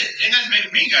 Shit, they're not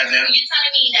making me goddamn. You're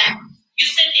telling me that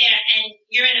you sit there and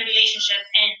you're in a relationship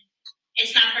and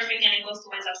it's not perfect and it goes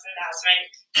through its ups and downs, right?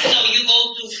 So you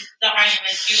go through the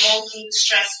arguments, you go through the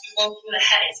stress, you go through the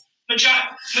headaches.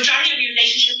 Majority of your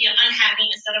relationship, you're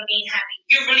unhappy instead of being happy.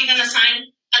 You're really gonna sign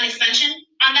an extension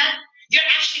on that? You're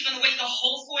actually gonna wait the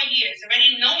whole 4 years,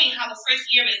 already knowing how the first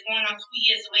year is going on 2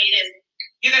 years the way it is.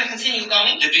 You're gonna continue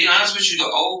going? To be honest with you, the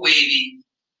old wavy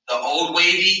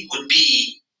would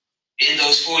be in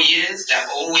those 4 years. That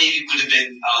old wavy would have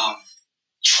been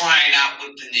trying out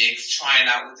with the Knicks, trying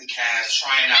out with the Cavs,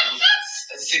 trying out with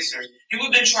the Sixers. He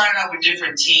would have been trying out with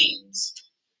different teams.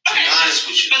 To be honest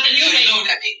with you, but the new wavy, you know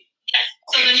that means. Yes.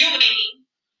 So the new wavy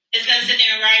is gonna sit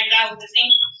there and ride it out with the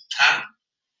team. Huh?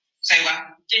 Say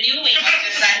what? The new wavy.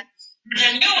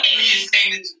 The new wavy is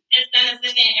gonna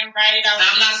sit there and ride it out. Now,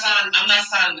 I'm not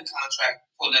signing the contract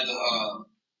for another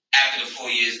after the 4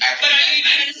 years. But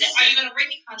are you gonna break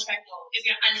the contract though if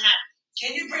you're unhappy?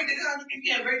 Can you break the contract? You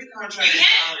can't break the contract. You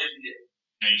can.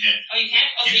 No, you can't. Oh, you can't.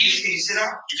 Oh, so you sit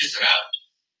out. You can sit out.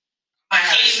 I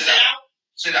have to sit out.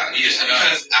 Sit out. You sit out.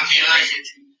 Because I'm being honest with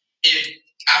you. If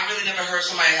I really never heard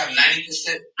somebody have 90%. I was just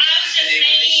saying.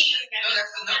 No,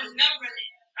 that's the number.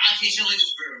 I can't only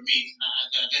just with me.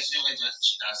 That's the only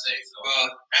shit I say. So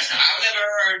that's not. I've never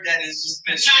heard that it's just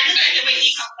been straight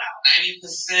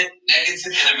 90% negative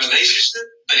in a relationship.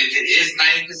 But if it is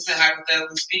 90%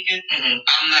 hypothetically speaking,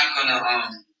 I'm not gonna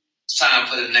sign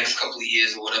for the next couple of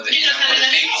years or whatever. And I'm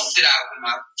gonna maybe sit out with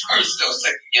my first or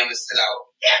second year. I'm gonna sit out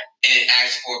and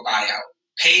ask for a buyout.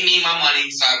 Pay me my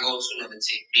money so I go to another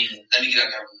team. Meaning, let me get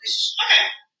out of that relationship. Okay,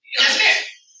 that's fair.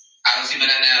 I don't see, but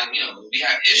now, we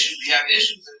have issues. We got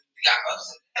ups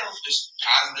and downs, which is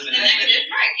positive and negative.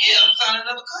 Right. Yeah, I'm signing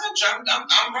another contract.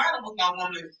 I'm riding with my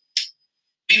woman.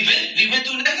 We went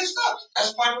through negative stuff.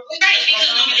 That's part of it. Right, because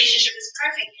no relationship is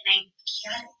perfect, and I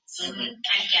get it.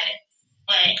 I get it.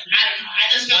 But I don't know. I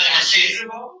just feel like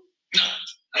no.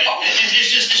 It's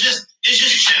just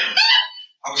general.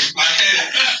 I was my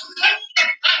head.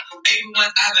 Maybe one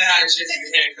I haven't had a chance to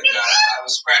get haircut. I was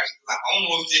was scratching because I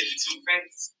almost did the 2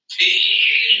 fingers.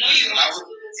 Yeah.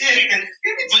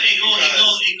 But it goes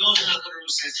in a literal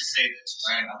sense to say this,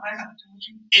 right? I might have to do what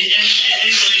you. In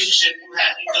any relationship, you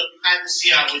have to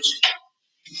see out with you.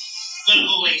 You're gonna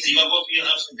go lazy. You're gonna go through your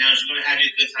ups and downs. You're gonna have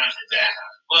your good times and bad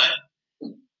times. But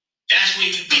that's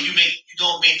when you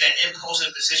don't make that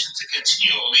impulsive decision to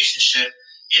continue a relationship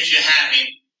if you're having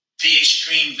the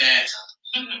extreme bad times.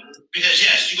 Mm-hmm. Because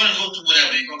yes, you're gonna go through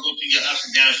whatever. You're gonna go through your ups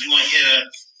and downs. You're gonna hit a,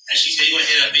 as she said, you're gonna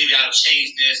hit a, maybe I'll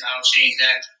change this, I'll change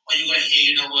that, or you're gonna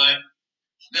hear, you know what?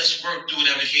 Let's work through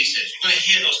whatever the case is. You're gonna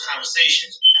hear those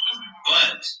conversations.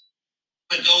 But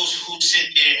for those who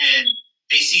sit there and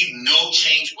they see no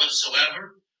change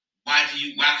whatsoever, why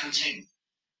continue?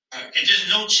 If there's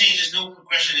no change, there's no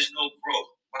progression, there's no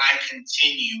growth, why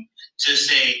continue to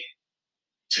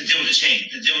deal with the change,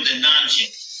 to deal with the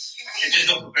non-change? If there's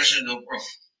no progression, no growth.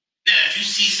 Now, if you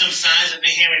see some signs of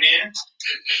it here and there,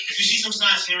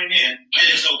 then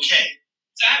it's okay.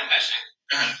 So I have a question.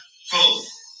 Cool.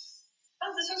 Oh,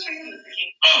 this one's for you, Mr.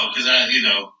 King. Oh, because I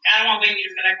don't want baby to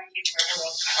feel like I'm keeping her.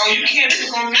 Oh, you can't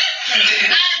pick on me.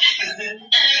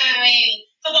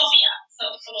 For both of y'all.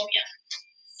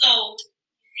 So,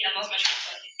 I lost my train of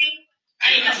thought. You see?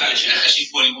 I didn't know. She's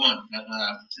 41. Man,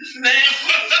 I'm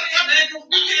 40.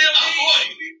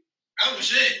 Oh,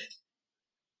 shit.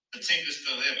 I think it's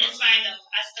still there, bro. It's fine, though.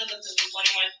 I still look to be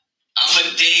 41. I'm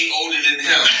a day older than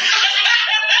him.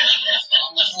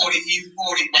 I'm 40. He's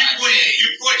 40.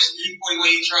 You're 40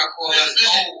 when you try to call us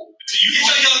old. Get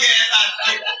your young ass out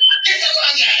of here. Get your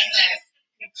young ass out.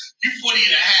 You're 40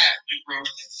 and a half, bro.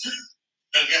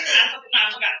 I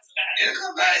forgot. It'll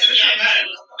come back.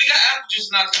 We got apple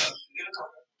juice knocked up. It'll come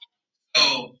back.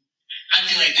 So, I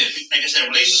feel like this. Like I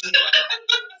said, relationship.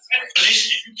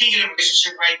 If you can't get a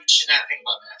relationship right, you should not think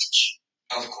about marriage.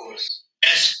 Of course.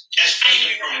 That's first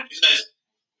and foremost. Because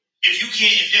if your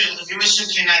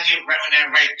relationship cannot get right on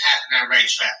that right path and that right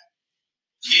track,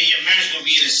 yeah, your marriage is gonna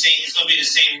be in the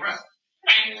same route.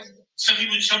 Right. Some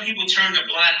people turn a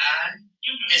blind eye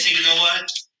and say, you know what?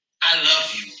 I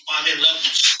love you. I'm in love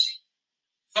with you.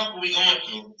 Fuck what we going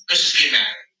through. Let's just get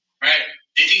married. Right?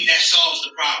 They think that solves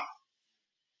the problem.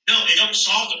 No, it don't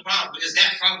solve the problem because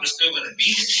that problem is still gonna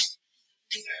be there.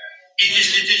 It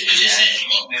just says, you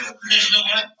know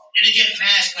what? And it gets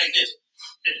masked like this.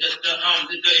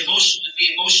 The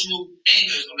emotional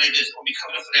anger is gonna be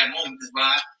coming up for that moment because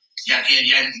why?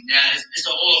 It's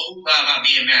the whole hoopla about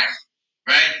being married,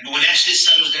 right? But when that shit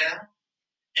settles down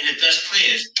and the dust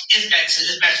clears, it's back to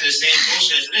the same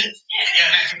bullshit as it is.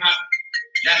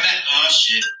 Oh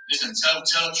shit! Listen, tell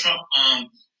Trump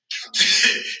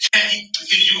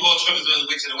because you all Trump is on his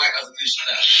way to the White House and get shut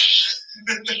out.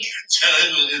 Tell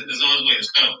him it's on his way.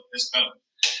 It's coming.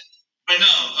 But no,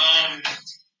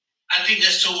 I think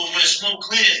that's so when the smoke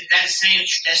clears, that same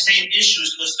issue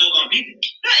is still gonna be there.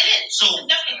 No, it is. So it's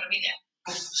definitely gonna be there.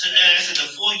 So, I said the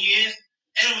 4 years.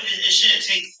 It shouldn't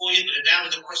take 4 years, but that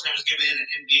was the question that was given in the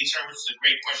NBA term, which is a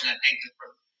great question. I thank you for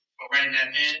writing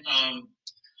that in.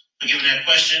 For giving that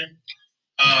question.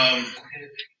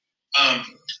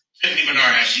 Tiffany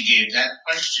Bernard actually gave that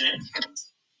question.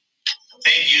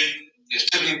 Thank you. Yes,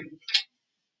 Tiffany.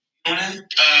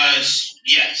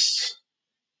 Yes.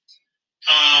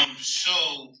 So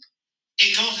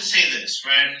it goes to say this,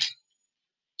 right?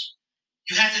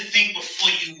 You have to think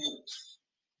before you move.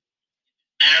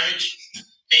 Marriage,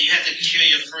 then you have to clear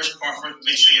your first part first to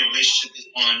make sure your relationship is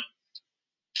on.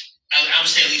 I would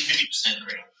say at least 50%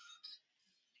 great.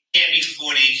 It can't be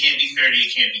 40, it can't be 30,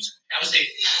 it can't be 20. I would say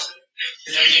 50%.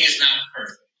 Because everything is not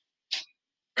perfect.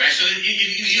 Right? So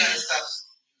you gotta stop.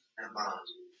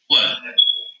 What?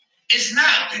 It's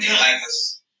not. They like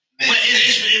us. But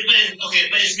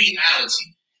it's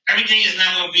reality. Everything is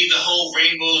not going to be the whole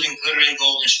rainbows and glitter and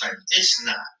gold and stripes. It's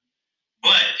not.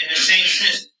 But in the same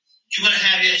sense, you're going to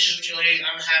have your issues with your lady.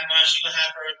 I'm going to have mine. She's going to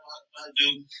have her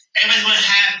dude. Everybody's going to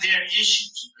have their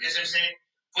issues. You know what I'm saying?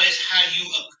 But it's how you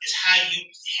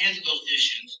handle those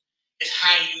issues. It's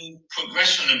how you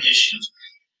progress from those issues.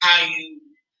 How you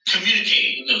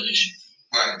communicate with those issues.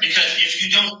 Right. Because if you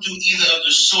don't do either of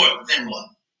the sort, then what?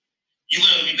 You're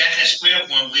going to be back at square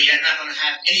one where you're not going to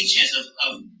have any chance of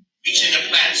reaching the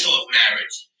plateau of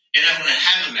marriage. You're not going to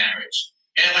have a marriage.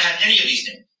 You're not going to have any of these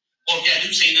things. Or if you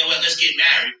do say, you know what, let's get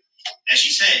married. As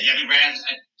she said, you got to be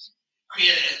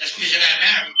as quick as you got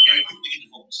married, you got to be quick to get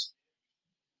divorced.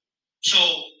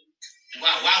 So,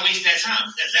 why waste that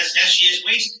time? That shit is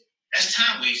wasted. That's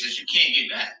time wasted that you can't get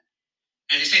back.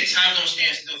 And they say time don't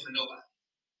stand still for nobody.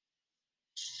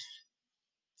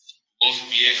 Los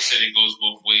BX said it goes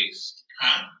both ways.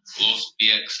 Huh? Los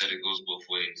BX said it goes both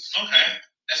ways. Okay.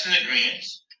 That's an agreement.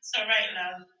 So right,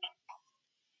 love.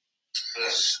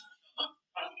 Yes.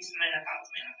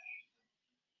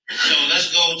 So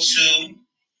let's go to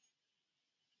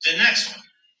the next one.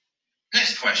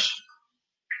 Next question.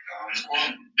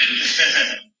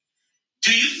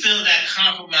 Do you feel that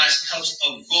compromise helps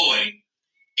avoid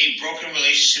a broken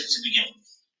relationship to begin with?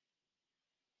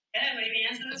 Yeah, maybe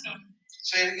answer this one.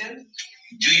 Say it again.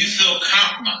 Do you feel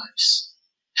compromise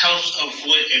helps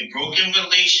avoid a broken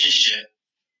relationship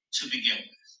to begin with?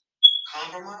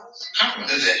 Compromise?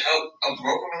 Compromise. Does it help a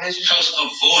broken relationship? Helps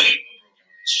avoid a broken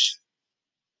relationship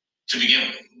to begin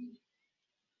with.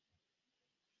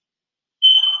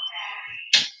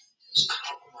 Does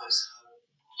compromise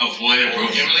Avoid a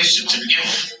broken relationship to begin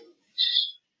with.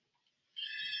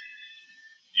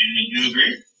 You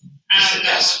agree?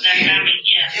 Yes. Yeah.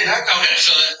 Yeah, Okay,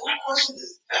 so what question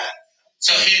is that?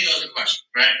 So here goes the question,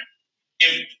 right?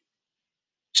 If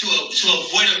to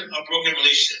avoid a broken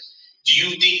relationship, do you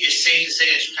think it's safe to say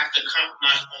that you have to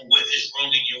compromise on what is wrong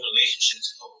in your relationship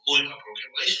to avoid a broken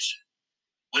relationship?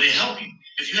 Would it help you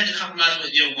if you had to compromise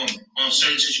with your woman on a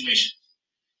certain situation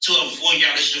to avoid your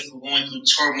relationship from going through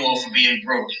turmoil for being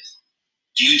broken?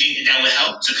 Do you think that would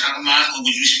help to compromise, or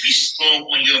would you be strong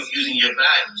on your views and your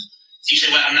values? So you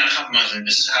say, well, I'm not compromising.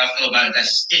 This is how I feel about it.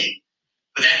 That's it.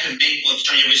 But that could make or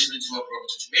turn your relationship into a broken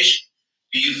situation.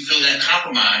 Do you feel that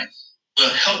compromise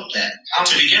will help that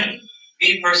to begin with?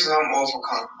 Me personally, I'm all for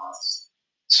compromise.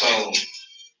 So,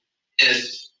 if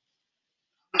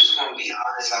I'm just going to be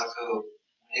honest, I feel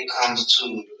when it comes to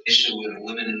the relationship with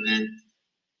women and men,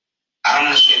 I don't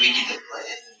want to say we get the blood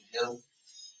in the middle,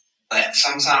 but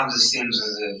sometimes it seems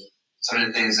as if some of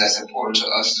the things that's important to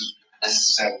us is not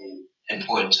necessarily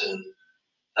important to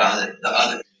the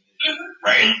other,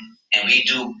 right? And we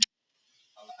do a lot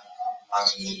of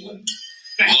compromising with women.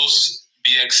 Los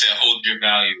BX said, hold your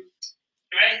value.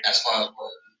 Right. As far as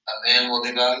what a man will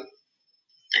value.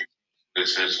 It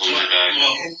says, hold your value.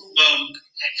 Well,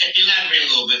 elaborate a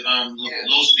little bit.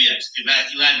 Los BX,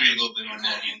 elaborate a little bit on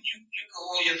that. You can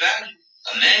hold your value.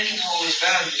 A man can hold his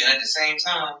value and at the same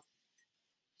time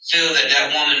feel that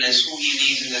that woman is who he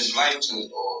needs in his life to,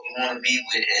 or he want to be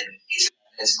with, and he's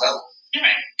at his level.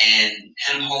 Right. And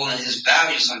him holding his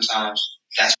value sometimes,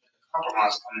 that's where the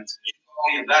compromise comes into. You can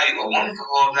hold your value. A woman can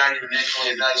hold value, a man can hold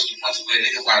your value. So you want to where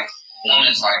niggas like, a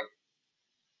woman's like,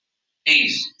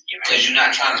 peace, because you're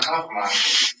not trying to compromise.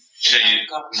 Say yeah.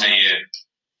 What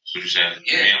you said.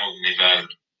 Yeah. Man holding their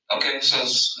value. Okay, so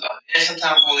and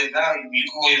sometimes hold your value. You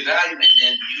can hold your value, and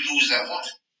then you lose that woman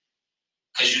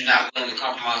because you're not willing to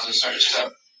compromise on certain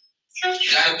stuff. You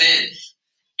gotta bend.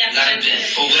 You gotta bend.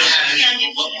 But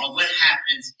what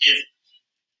happens if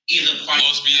either party?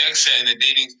 Los BX said in the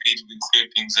dating stage we clear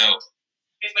things out.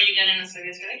 Before you get in a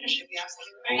serious relationship, you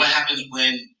absolutely right. But what happens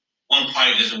when one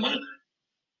party doesn't want to?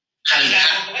 How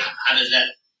does that?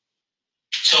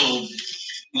 So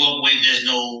you walk away. There's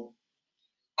no.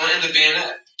 I'll end up being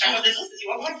that. After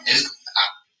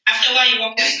a while, you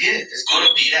walk away. It's going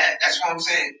to be that. That's what I'm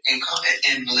saying. In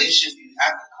relationships, you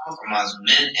have to compromise,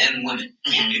 men and women.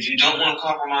 Mm-hmm. If you don't want to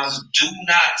compromise, do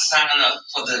not sign up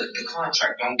for the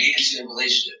contract. Don't get into a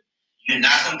relationship. You're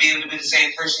not going to be able to be the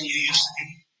same person you used to be.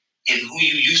 And who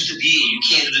you used to be, you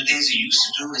can't do the things you used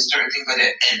to do and certain things like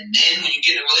that. And then when you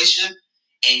get in a relationship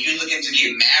and you're looking to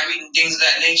get married and things of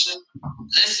that nature,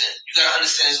 listen, you got to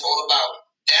understand it's all about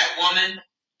that woman,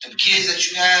 the kids that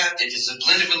you have, if it's a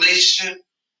blended relationship,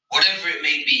 whatever it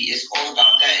may be, it's all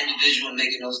about that individual and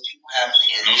making those people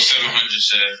happy. No 700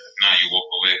 said, now you walk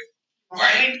away.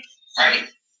 Right.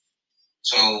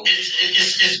 So I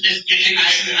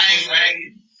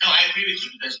agree with you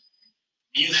because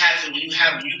when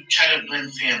you try to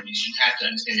blend families, you have to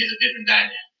understand there's a different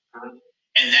dynamic. Mm-hmm.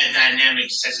 And that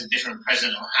dynamic sets a different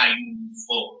precedent on how you move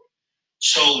forward.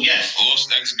 So yes.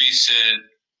 Lost XB said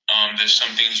there's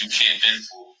some things you can't bend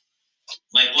for.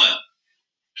 Like what?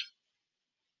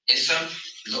 There's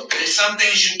some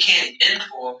things you can't bend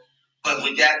for, but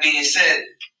with that being said,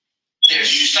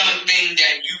 there's something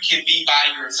that you can be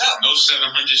by yourself. No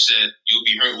 700 said you'll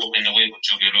be hurt walking away, but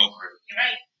you'll get over it. You're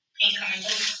right. Ain't coming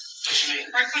over. What you mean?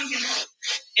 Or comes in.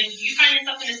 If you find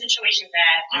yourself in a situation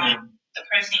that the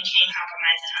person can't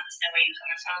compromise and understand where you're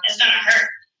coming from, it's gonna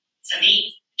hurt to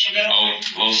me.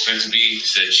 Lost XB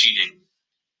said cheating.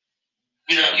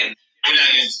 We're not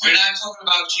talking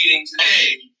about cheating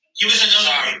today. Give us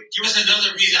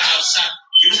another reason outside.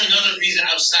 Give us another reason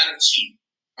outside of cheating.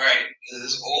 Right. Because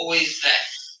there's always that.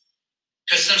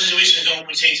 Because some situations don't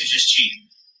pertain to just cheating.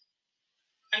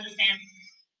 Understand.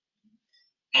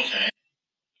 Okay.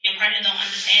 Your partner don't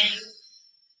understand you.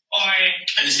 Or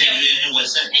understand you in what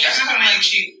sense? That's not like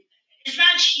cheating. It's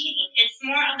not cheating. It's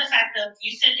more of the fact that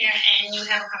you sit there and you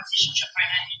have a conversation with your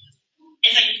partner.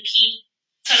 It's like you keep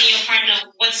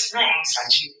partner, what's wrong? It's not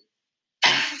cheating.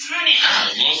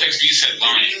 Low sex B said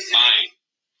lying.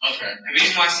 Okay. The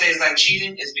reason why I say it's like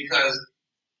cheating is because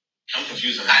I'm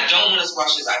confused. I don't want to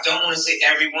watch this. I don't want to say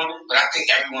every woman, but I think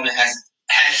every woman has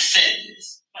said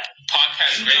this.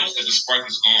 Podcast Graham said the spark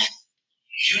is gone.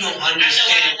 You don't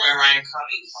understand where I'm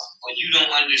coming from, or you don't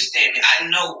understand me. I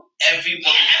know every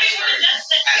woman has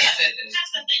said this.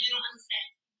 That's something you don't understand.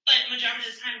 But majority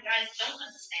of the time, guys don't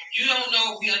understand. You don't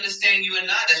know if we understand you or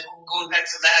not. That's what goes back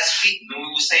to last week when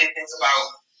we were saying things about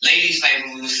ladies, like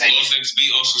when we were saying. Low sex B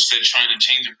also said trying to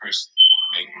change a person.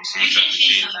 Like someone trying to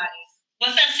change somebody.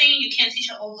 What's that saying? You can't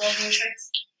teach an old girl new tricks.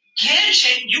 Can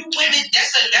change you women.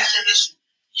 That's an issue.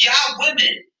 Y'all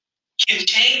women can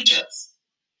change us.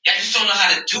 Y'all just don't know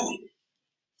how to do it.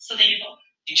 So there you go.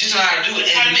 You just know how to do it.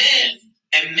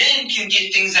 And men can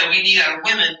get things that we need out of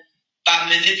women by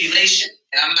manipulation.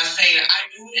 And I'm not saying that I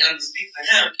do it, and I'm going to speak for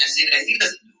him and say that he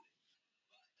doesn't do it.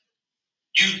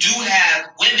 You do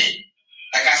have women,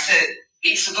 like I said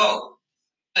weeks ago,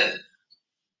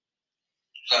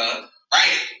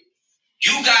 right?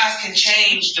 You guys can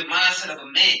change the mindset of a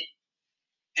man.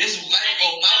 This light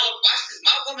bulb, watch this.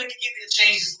 My woman can get me to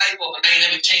change this light bulb, and I ain't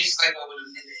never changed this light bulb in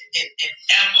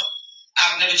ever.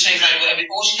 I've never changed light bulb.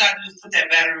 All she got to do is put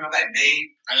that battery in my back, babe.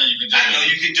 I know you can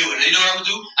do it. And you know what I'm going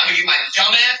to do? I'm going to get my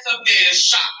dumb ass up there and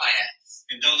shock my ass.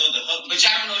 And don't know the hug. But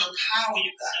y'all don't know the power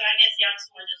you got. So I guess y'all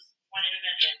two are just one in a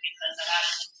million because a lot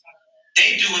of people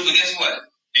they do it, but guess what?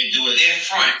 They do it. They're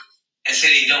front and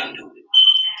say they don't do it.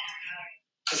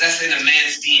 Because that's in a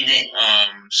man's DNA.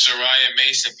 Soraya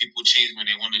May said people change when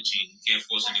they want to change. You can't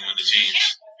force anyone to change.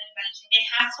 They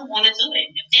have to want to do it.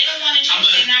 If they don't want to change,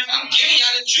 they're not going to. I'm giving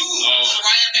y'all the juice.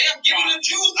 Soraya May, I'm giving you the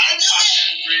juice.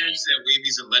 Graham said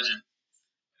Wavy's a legend.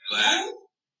 Who?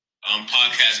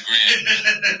 Podcast Graham.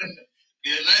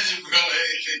 You're a legend, bro.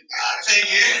 I'll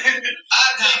take it.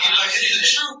 But it's the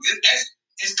truth.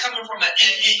 It's coming from an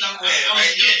somewhere. Right? You know what I'm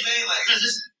saying? Like,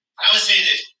 listen, I would say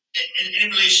this. In any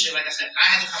relationship, like I said, I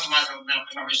had to compromise in my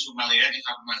relationship with my lady. I had to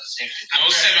compromise the same thing. No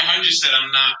 700 said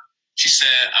I'm not. She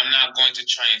said I'm not going to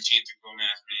try and change the grown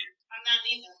ass man. I'm not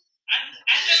either.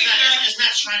 It's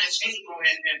not trying to change the grown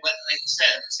ass man, but like you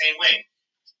said, the same way.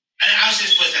 And I was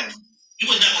just put that he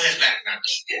was never his back.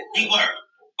 We were.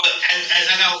 But as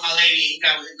I got with my lady, he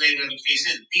got with his lady on the case,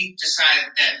 we decided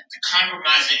that the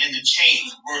compromising and the change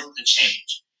was worth the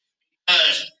change.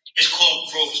 Because it's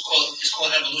called growth, it's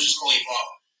called evolution, it's called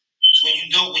evolving. So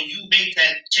when you make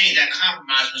that change, that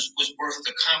compromise was worth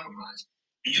the compromise.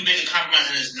 When you make a compromise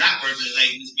and it's not worth it,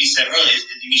 like we said earlier,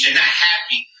 it means you're not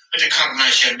happy with the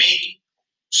compromise you're making.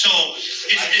 So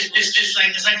it's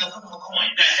like a flip of a coin,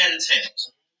 you got head and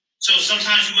tails. So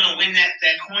sometimes you're gonna win that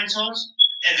coin toss,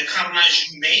 and the compromise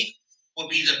you make will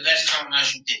be the best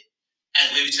compromise you did, as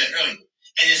we said earlier.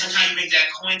 And then sometimes you make that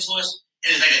coin toss,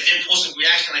 and it's like an impulsive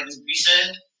reaction, like we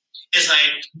said. It's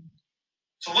like,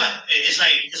 for what? It's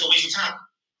like it's a waste of time.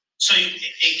 So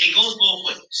it goes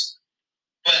both ways.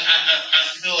 But I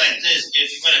feel like this: if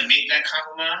you're gonna make that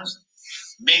compromise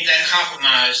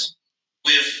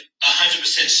with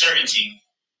 100% certainty,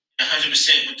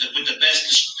 100% with the best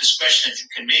discretion that you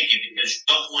can make it, because you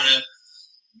don't want to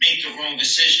make the wrong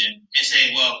decision and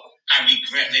say, "Well, I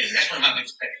regret later." That's one of my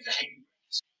biggest pet peeves. I hate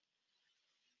regrets.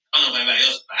 I don't know about anybody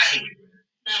else, but I hate regrets.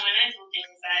 No, when I do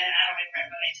things, I don't regret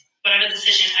what I do. Whatever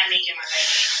decision I make in my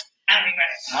life, I don't regret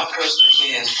it. My personal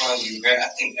opinion as far as regret, I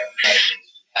think everybody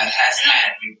has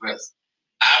had regrets.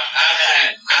 I've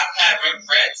had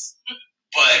regrets,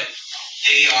 but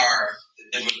they are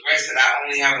the regrets that I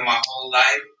only have in my whole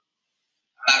life.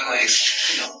 I'm not going to,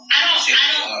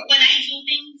 when I do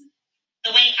things,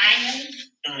 the way I move,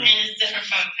 and it's different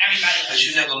from everybody else. But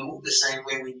you never moved the same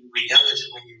way when you were younger to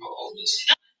when you were older.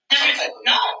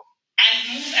 No. I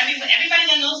move everybody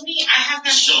that knows me, I have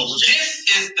not changed. So this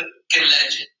is the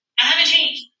legend. I haven't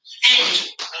changed. And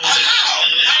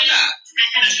I'm not. I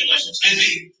haven't changed. Sit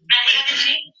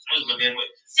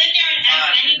there and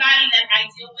ask anybody that I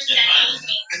deal with that knows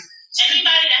me.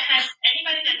 Anybody that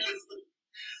knows me.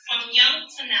 From young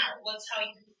to now will tell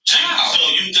you. How?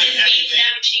 So you've done everything.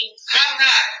 Never changed. How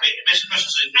not? Wait, Mr.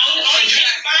 Question. I only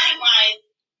changed body-wise.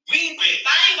 Wait.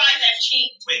 Body-wise, I've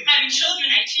changed. Having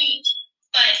children, I changed.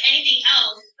 But anything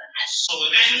else, So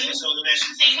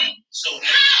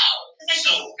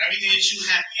everything that you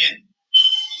have in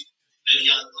the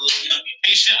young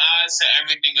Patient eyes said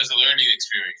everything is a learning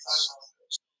experience.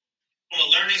 From a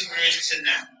learning experience to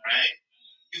now, right?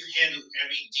 You've handled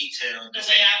every detail the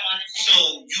way I want it.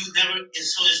 So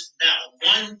it's not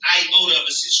one iota of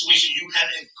a situation you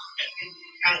have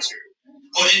encountered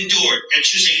or endured that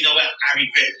you say, you know what, I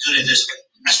regret doing it this way.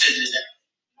 I should have did that.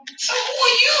 So who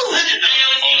are you?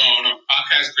 Hold on.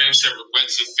 said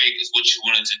regrets are fake is what you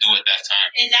wanted to do at that time.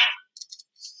 Exactly.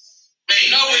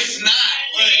 No, it's not.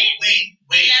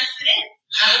 Wait. Yes, it is.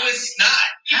 How it's not?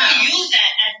 You use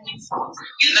that as an excuse.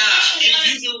 You do what you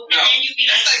want to do, and then you be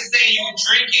that's like saying you were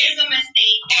drinking. It's a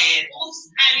mistake. And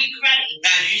oops, I regret it.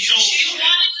 now you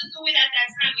wanted to do it at that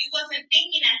time. You wasn't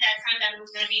thinking at that time that it was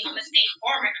going to be a mistake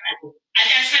or regret. At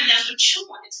that time, that's what you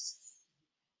wanted to do.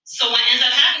 So what ends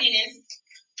up happening is,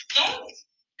 don't.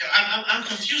 I'm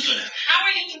confused on that. How are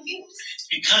you confused?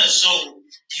 Because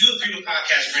you agree with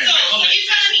podcast brand. So you're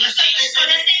telling me, so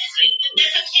let's say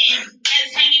there's a kid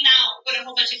that's hanging out with a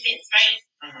whole bunch of kids, right?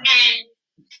 Mm-hmm. And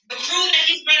the crew that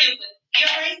he's running with, you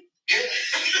alright? Yeah.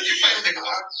 You fight with the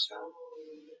cops.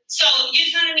 So you're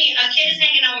telling me a kid is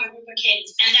hanging out with a group of kids,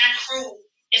 and that crew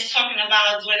is talking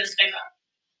about doing a stick up.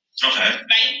 Okay.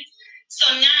 Right? So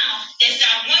now there's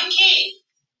that one kid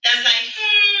that's like,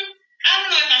 I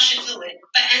don't know if I should do it,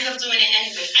 but ends up doing it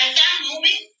anyway. At that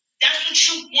moment, that's what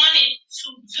you wanted to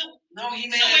do. No, he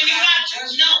made so when you got that's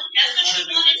what you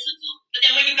wanted to do. But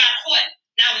then when you got caught,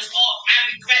 now it's all I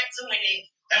regret doing it.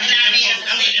 That was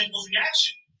an impulse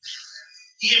reaction.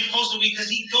 He imposed on me because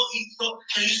he thought,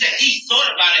 because you said he thought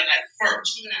about it at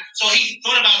first. No. So he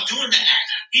thought about doing the act.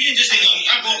 He didn't just say, look,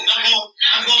 I'm going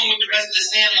with the rest of the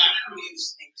Sandlot crew.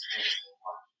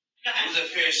 It was a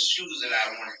pair of shoes that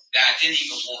I wanted, that I didn't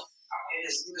even want. I went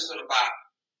to sneakers store to buy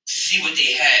to see what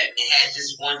they had. They had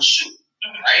this one shoe,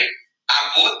 right?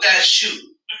 I bought that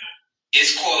shoe.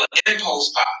 It's called an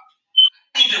impulse buy.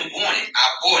 I didn't even want it. I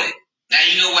bought it. Now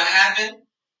you know what happened?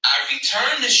 I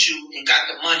returned the shoe and got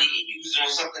the money and used it on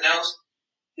something else.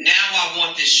 Now I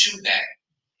want this shoe back.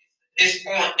 It's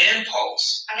on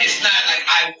impulse. It's not like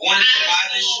I wanted to buy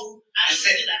this shoe. I don't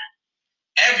do that.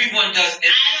 Everyone does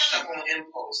stuff on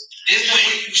impulse.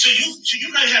 So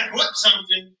you might have brought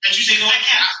something that you say, no, I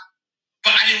can't.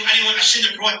 But I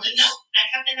shouldn't have brought this. No, I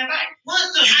kept it in the bag. What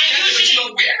the? But you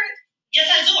don't wear it?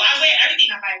 Yes, I do. I wear everything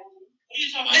I buy. What are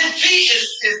you talking about? This feet is.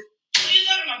 What are you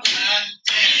talking about?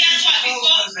 And guess what?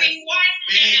 Before I buy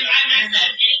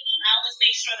myself anything, I always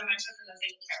make sure that my children are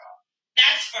taken care of.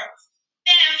 That's first.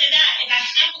 Then after that, if I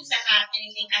happen to have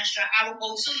anything extra, I will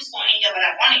go to the store and get what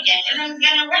I want to get, and I'm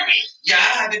gonna worry. Yeah,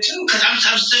 I have it too. Because I'm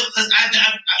still. Because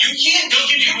you can't. Don't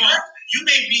get me wrong. You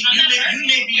may be one. I'm not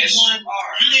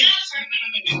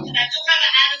perfect. Because I do have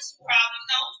an attitude problem.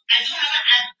 No, I do have an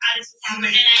attitude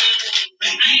problem,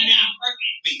 and I am not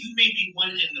perfect. But you may be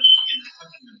one in the fucking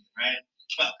middle, right?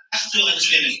 But I still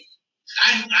understand it.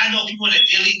 I know people on a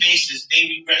daily basis, they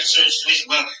regret certain situations.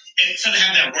 Well, if something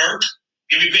happened at work,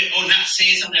 they regret not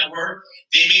saying something at work.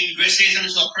 They may regret saying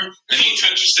something to a person. Let me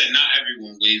try to say, not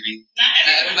everyone, Wavy. Not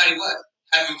everybody what?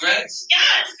 Have regrets?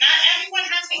 Yes, not everyone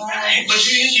has regrets. But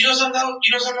you know something though?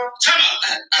 Time out.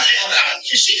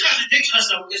 She contradicted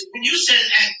herself because when you said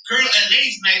at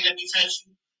ladies' night, let me touch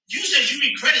you, you said you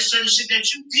regretted certain shit that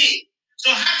you did. So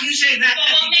how can you say not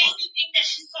everyone? What makes you think that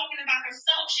she's talking about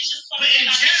herself? She's just talking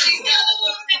about herself. But you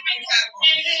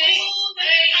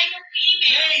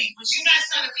got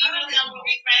some females that will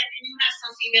regret, and you have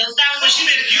some females that will. But she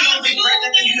made it. You don't regret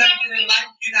that you have to in life.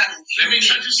 You're not. Let me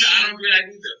try to say, I don't regret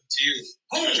either. To you.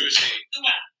 Who? What you were saying. Do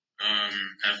what?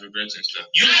 Have regrets and stuff.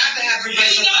 You have to have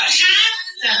regrets in life.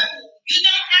 You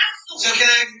don't have to. So can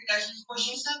I ask you a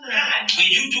question? When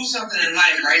you do something in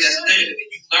life, right, that's negative,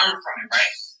 you learn from it,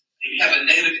 right? If you have a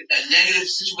negative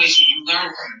situation, you learn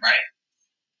from it, right?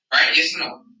 Right? Yes or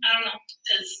no? I don't know.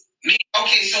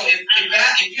 Okay, so if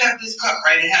you have this cup,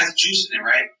 right, it has juice in it,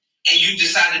 right? And you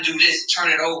decide to do this,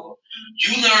 turn it over.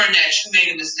 You learn that you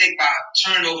made a mistake by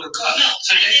turning over the cup. No,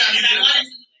 so next time you get a cup.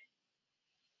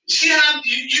 You see how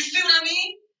you see what I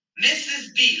mean? Mrs.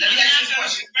 B, let me ask you this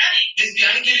question. Mrs. B,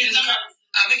 I'm gonna give you this cup.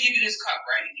 I'm gonna give you this cup,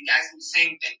 right? You guys do the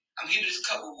same thing. I'm gonna give you this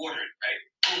cup with water, right?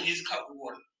 Boom, here's a cup with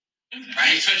water.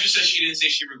 Right? You said she didn't say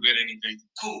she regret anything.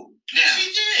 Cool. Now she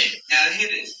did. Now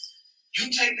hear this. You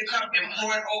take the cup and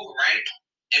pour it over, right?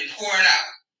 And pour it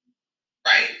out.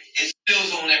 Right? It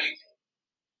spills on everything.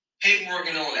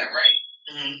 Paperwork and all that, right?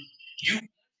 Mm-hmm. You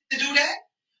to do that?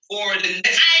 Or the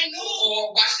next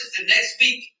or watch this, the next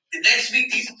week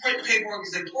these paperwork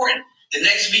is important. The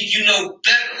next week you know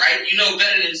better, right? You know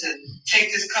better than to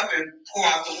take this cup and pour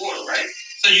out the water, right?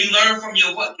 So you learn from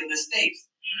your what? The mistakes.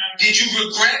 Mm-hmm. Did you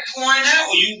regret pouring out,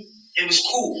 or it was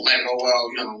cool? Like, oh well,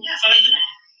 you know.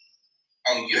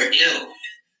 Oh, you're ill.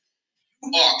 You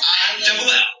are Listen to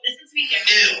me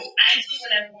carefully. ill. I do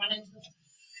whatever I want to do.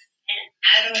 And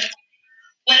I don't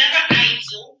whatever I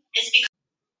do is because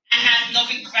I have no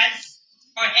regrets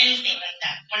or anything like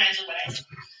that when I do what I do.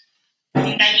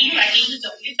 You like it, you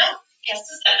don't. Guess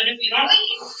it's better if you don't like it.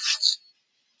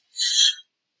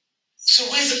 So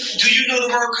So do you know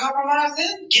the word compromise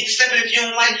then? Get the step if you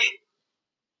don't like it.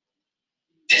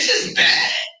 This is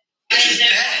bad. This is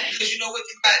bad because you know what?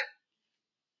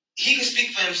 He can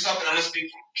speak for himself and I'm gonna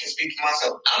can speak for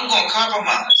myself. I'm gonna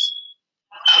compromise.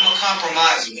 I'm a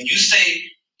compromiser. When you say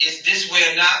it's this way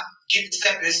or not, get the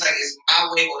step. It's like it's my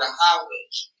way or the highway,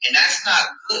 and that's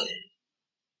not good.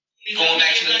 Going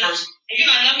back to the person. If you're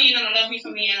gonna love me, you're gonna love me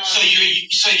for me and all. So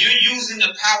you're using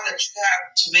the power that you have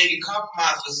to maybe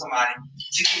compromise with somebody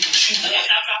to get what you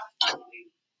want.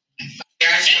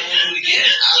 Guarantee I won't do it again.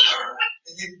 I learned.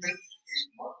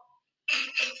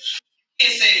 You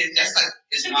can't say that's like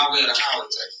it's my way or the highway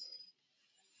type.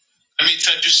 Let me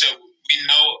touch you. So we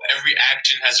know every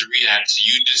action has a reaction.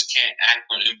 You just can't act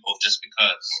on impulse just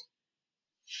because.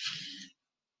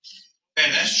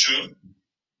 Okay, that's true.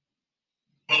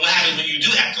 But what happens when you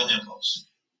do act on impulse?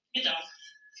 You don't.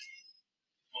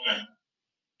 Okay.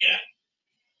 Yeah.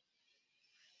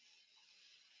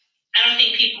 I don't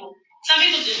think people. Some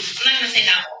people do. I'm not gonna say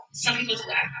not all. Some people do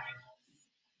act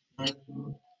on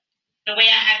impulse. The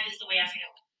way I act is the way I feel.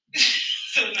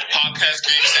 So Podcast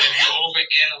Graham said if you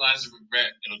overanalyze the regret,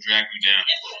 it'll drag you down.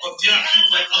 But there are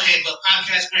people like, okay, but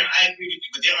Podcast Graham, I agree with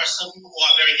you, but there are some people who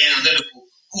are very analytical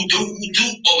who do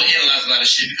overanalyze a lot of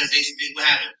shit because they what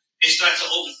happened? They start to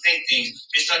overthink things.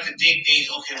 They start to think things,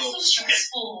 okay, well, that's so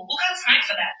stressful. Who got time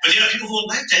for that? But there are people who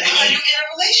are like that. Are you in a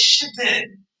relationship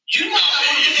then? You know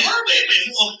if you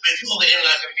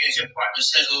overanalyze everything that your partner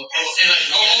says, or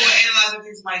overanalyze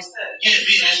everything somebody says. Yeah,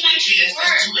 that's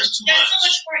too much. That's so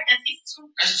much work.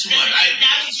 That's too much.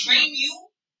 That would drain you,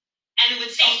 and it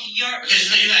would take your.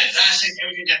 Because you gotta dissect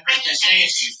everything that person is saying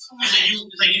to you.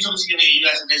 It's like you told me to get you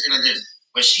guys this and this,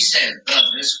 but she said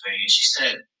this way, and she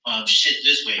said shit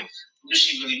this way. What does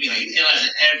she really mean? Like you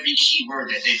analyzing every key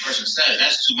word that person says.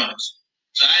 That's too much.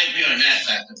 So I agree on that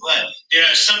factor. But there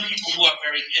are some people who are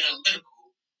very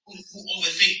analytical, who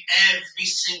overthink every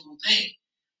single thing.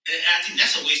 And I think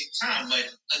that's a waste of time. But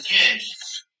again,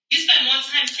 you spend more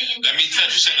time thinking. Let me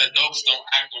touch you said adults don't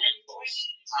act on impulse.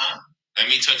 Huh? Let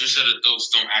me touch you said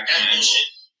adults don't act on impulse.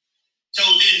 So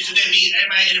that means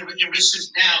everybody in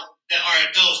relationships now that are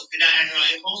adults, they're not acting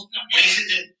on impulse? No.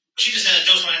 She just said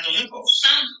adults don't act on impulse.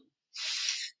 Some do.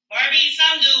 Barbie,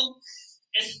 some do.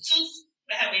 It's two.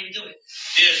 That's how we do it.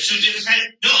 Yeah, two different types.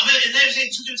 No, I'm never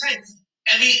saying two different types.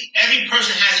 Every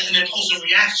person has an impulsive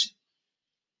reaction.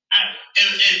 I don't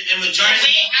know. And majority. The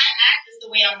way I act is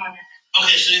the way I want to act.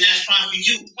 Okay, so then that's fine for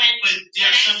you. But there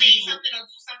are some people. Something or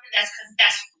do something, that's because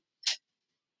that's.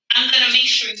 I'm gonna make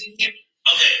sure you hear me.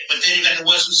 Okay, but then you got the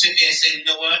ones who sit there and say, you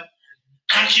know what?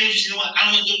 I don't care what you say.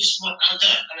 I don't want to do this. I'm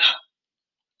done. I'm out.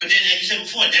 But then, like you said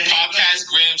before, Podcast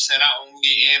Graham said I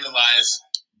only analyze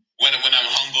when I'm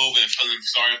hungover and feeling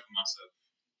sorry for myself.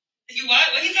 You what?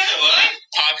 What you said? What?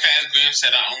 Podcast Graham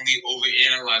said I only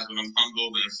overanalyze when I'm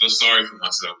hungover and feel sorry for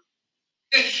myself.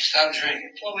 Stop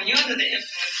drinking. Well, when you're under the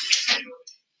influence,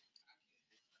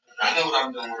 I know what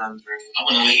I'm doing when I'm drinking. I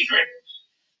want to leave, right?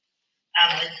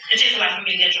 It takes a lot for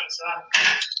me to get drunk, so I don't.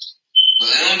 But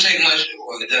it don't take much,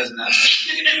 or it does not.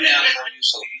 You do now, I'm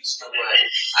so used to it.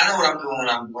 I know what I'm doing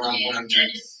when I'm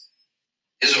drinking.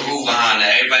 There's a rule behind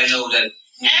that. Everybody knows that.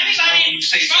 Everybody,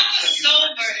 drunk or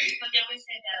sober, but they always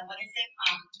say that. What is it?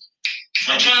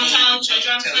 A drunk tongue always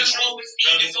speaks sober.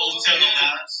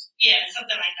 Yeah,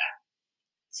 something like that.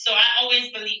 So I always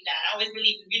believe that. I always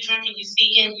believe if you're drunk and you're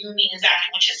speaking, you mean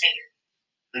exactly what you're saying.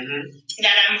 Mm-hmm.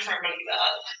 That I'm a firm believer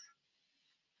of.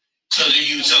 So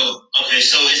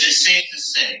is it safe to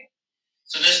say?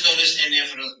 So let's throw this in there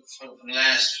for the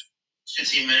last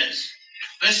 15 minutes.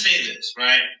 Let's say this,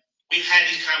 right? We've had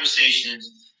these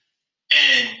conversations,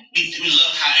 and we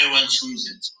love how everyone tunes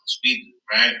into us. We do,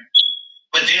 right?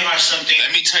 But there are some things.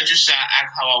 Let me tell you, I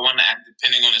act how I want to act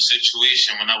depending on the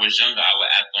situation. When I was younger, I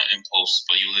would act on impulse,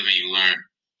 but you live and you learn.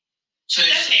 So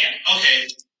that's fair.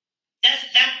 Okay.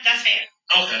 That's fair.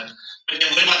 Okay. But then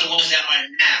what about the ones that are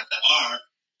now, that are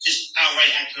just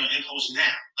outright acting on impulse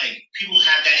now? Like, people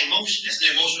have that emotion. That's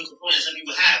an emotional component that some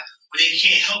people have, but they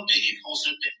can't help the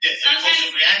impulsive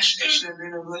reaction.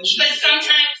 But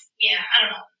sometimes, I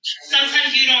don't know.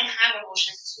 Sometimes you don't have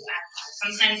emotions to act on.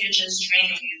 Sometimes you're just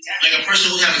draining you down. Like a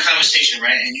person who has a conversation,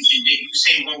 right? And you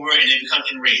say one word and they become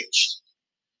enraged.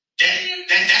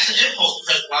 That's an impulse,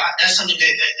 because why? That's something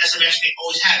that's a reaction they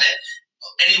always have. That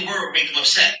any word will make them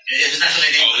upset. If it's not something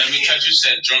they let me touch you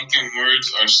said drunken words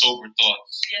are sober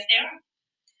thoughts. Yes, they are.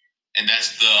 And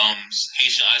that's the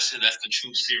Haitian I said that's the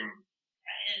truth serum.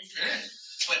 That is. Yeah.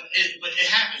 But it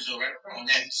happens though, right?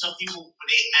 That some people when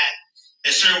they act,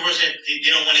 there's certain words that they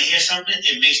don't want to hear something,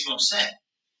 it makes them upset.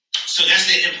 So that's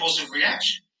their impulsive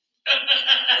reaction.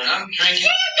 When I'm drinking.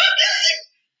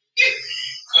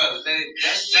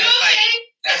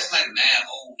 that's like mad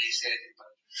old. They said it.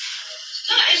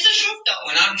 No, it's the truth though.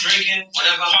 When I'm drinking,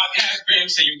 whenever I'm podcast Graham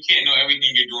said you can't know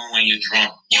everything you're doing when you're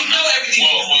drunk. You know everything.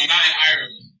 Well, not in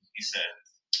Ireland, he said.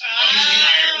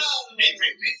 Irish. They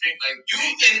drink like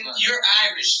you're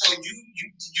Irish, so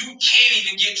you can't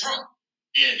even get drunk.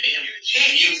 Yeah, they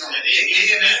can't get drunk.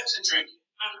 They have to drink.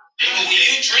 When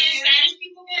you drinking, Spanish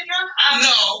people get drunk?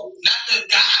 No, not the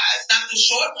guys, not the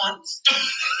short ones.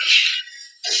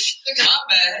 My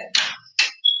bad.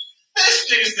 This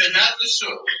nigga said not the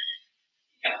short.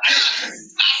 I've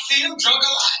seen them drunk a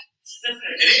lot. And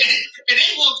they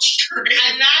walk straight.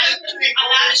 A lot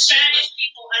of Spanish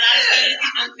people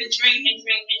could drink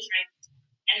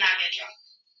and not get drunk.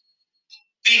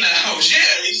 Females,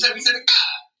 yeah. We said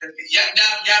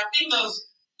y'all females,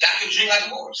 y'all can drink like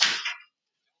horse.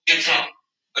 Get drunk.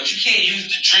 But you can't use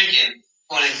the drinking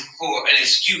for an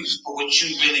excuse for what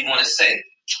you really want to say.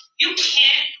 You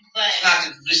can't, but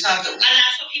it's not the a lot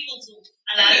of people do.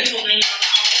 A lot of people blame it on the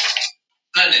alcohol.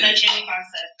 Like Jamie Carr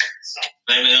said. So.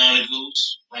 Blame it on the goose.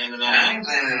 I ain't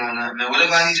blaming it on that, man.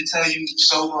 Whatever I need to tell you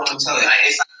sober, I'm gonna tell you.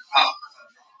 It's not come out.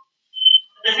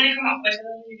 Doesn't it come out quicker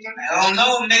than you drink? Hell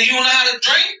no, man. You don't know how to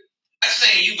drink? I'm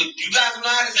saying you guys know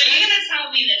how to drink. So you're gonna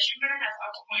tell me that you're gonna have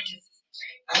alcohol in your system,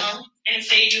 right? And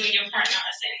say you and your partner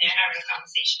are sitting there having a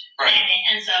conversation. Right. And it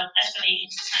ends up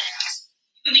escalating to something else.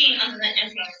 You being under the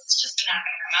influence is just not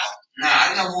gonna come out. Nah,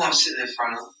 I know who I'm sitting in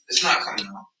front of. It's not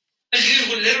coming out. But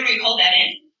you would literally hold that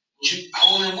in?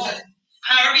 Holding what?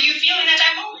 However you're feeling at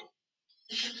that moment.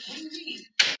 What do you mean?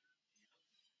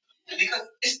 Because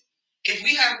if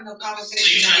we having a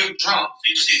conversation and you're drunk. So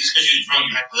you just say just because you're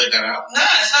drunk, you have to let that out?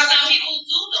 Nah, it's not. Some people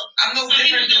do though. I'm no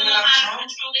different than when I'm drunk.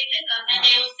 Control their liquor, and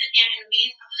they will sit there and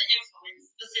be under the influence.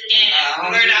 Will sit there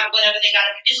and blurt out whatever they got.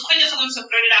 It's quicker for them to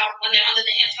blurt it out when they're under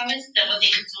the influence than what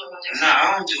they can do it when they're drunk. Nah,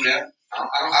 I don't do that.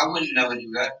 I wouldn't never do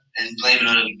that and blame it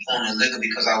on the liquor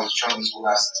because I was drunk is what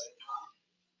I said.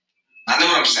 I know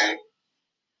what I'm saying.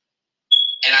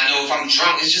 And I know if I'm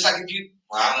drunk, it's just like if you.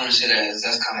 Well, I don't want to say that.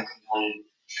 That's kind of component.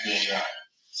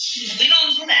 We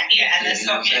don't do that here at this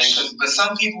talking. But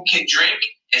some people can drink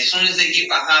as soon as they get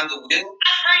behind the wheel.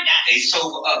 I've heard that. They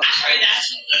sober up. I've heard that.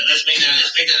 Let's make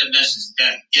that a message.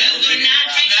 That don't drink and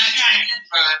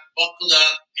drive. Buckle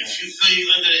up. If you feel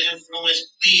you're under the influence,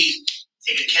 please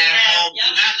take a cab home.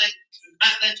 Yep. Do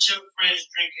not let your friends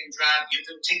drink and drive. Give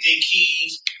them take their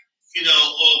keys.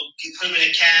 Or put them in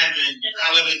a cab, and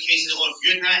however the case is, or if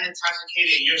you're not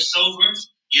intoxicated and you're sober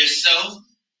yourself,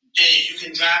 then if you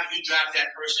can drive, you drive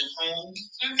that person home,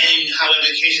 and however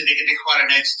the case is, they get their car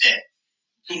the next day.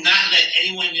 Do not let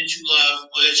anyone that you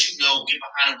love or that you know get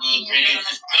behind the wheel drinking,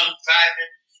 because drunk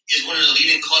driving is one of the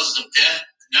leading causes of death,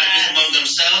 not just among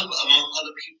themselves, but among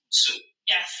other people too.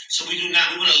 Yes. So we want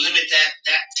to limit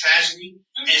that tragedy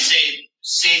and say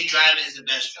safe driving is the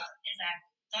best driving.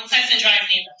 Exactly. Don't text and drive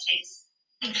me, please.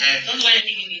 Okay. Don't do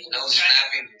anything you need. No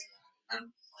snapping.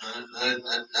 None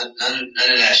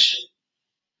of that shit.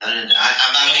 None of that.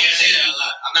 I'm not gonna say that a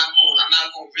lot. I'm not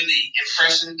gonna really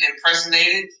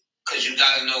impersonate it because you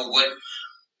gotta know what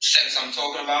sex I'm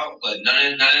talking about. But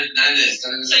none of this. So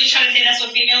you're trying to say that's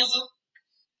what females do?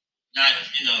 Not,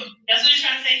 That's what you're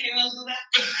trying to say. Females do that.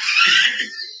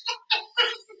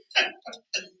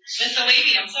 Mr.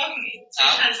 Wavy, I'm talking to you. So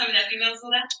you're trying to tell me that females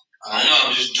do that? I don't know.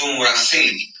 I'm just doing what I see.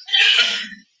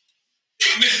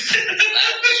 Can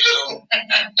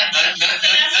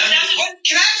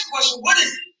I ask a question? What is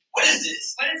it? What is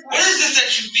this? What is this that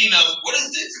you females? What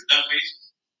is this? What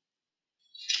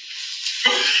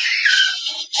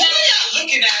are y'all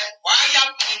looking at? Why are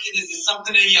y'all thinking? Is it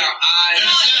something in your eyes?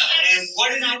 And what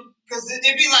is it? Because it'd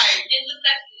be like. It's the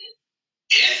sexiness.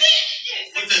 Is it?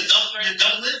 With the duck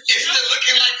lips? It's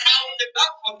looking like Howard the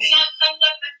Duck for me.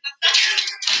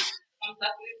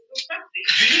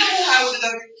 Do you know who Howard the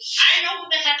Duck is? I know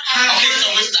who the heck Howard. Okay,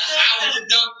 so it's the Howard the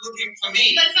Duck looking for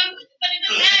me. But it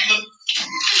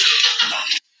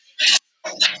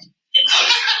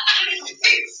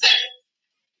depends.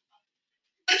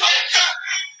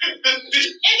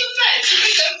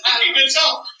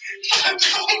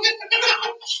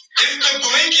 It's the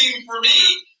blinking for me.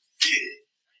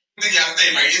 Y'all say,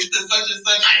 right? It's the such and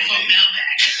such. iPhone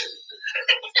mailbag.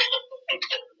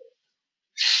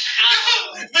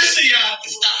 Listen, y'all.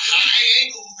 It's the high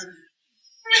angles.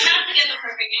 We have to get the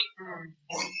perfect angle.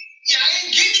 Yeah, I ain't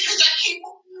getting it because I keep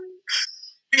moving.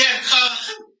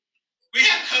 We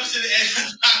have come to the end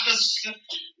of our show.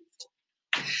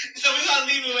 So we're going to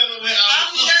leave it with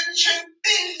I'm done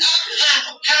tripping.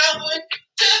 Howard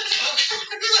the Duck.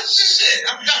 Shit,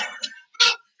 I'm done.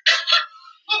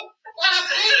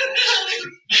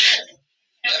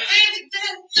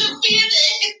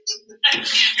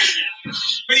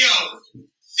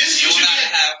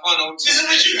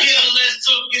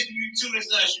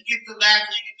 because you get the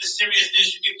laughter, you get the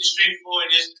seriousness, you get the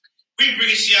straightforwardness. We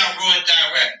bring it to y'all raw and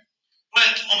direct.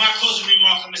 But on my closing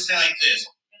remark, I'm gonna say like this.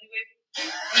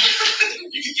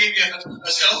 You can give me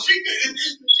a selfie.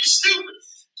 You're stupid.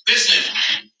 Listen,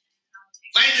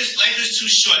 life is too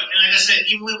short. And like I said,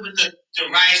 even with the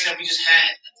riots that we just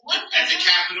had at the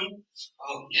Capitol,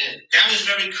 that was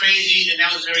very crazy, and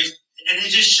and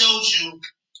it just showed you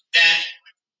that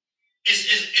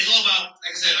it's all about,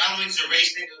 like I said, I don't think it's a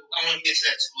race thing. I don't want to get to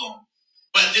that too long.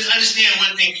 But just understand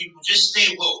one thing, people, just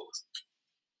stay woke.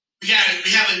 We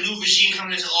have a new regime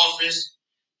coming into office.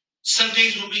 Some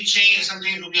things will be changed, and some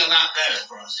things will be a lot better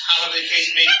for us. However the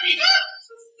case may be.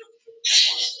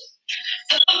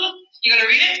 You gonna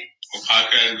read it?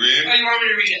 Podcast Grim? Or you want me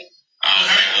to read it?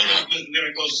 Hold on. We're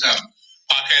gonna close this out.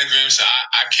 Podcast Grim, so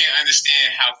I can't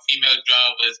understand how female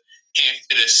drivers can't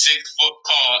fit a 6-foot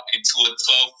car into a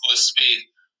 12-foot space,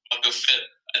 or can fit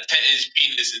a 10-inch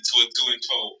penis into a 2-inch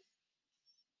hole.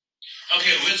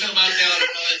 Okay, we'll talk about that on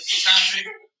another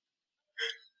topic.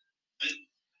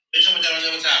 We'll talk about that on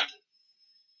another topic.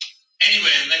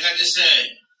 Anyway, like I just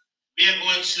said, we are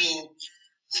going to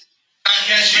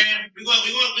podcast jam. You want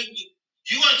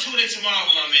to tune in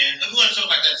tomorrow, my man. We're going to talk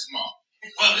about that tomorrow.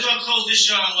 Well, we're going to close this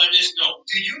show on this note.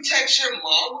 Do you text your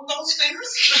mom with those fingers?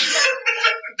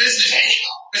 Listen,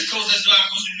 let's close this door.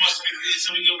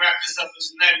 So we can wrap this up for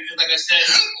tonight. Because, like I said,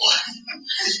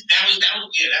 that was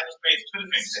crazy.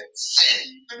 Twitter fingers.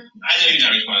 I know you're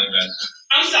not responding back.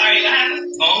 I'm sorry, what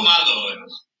happened? Oh my Lord.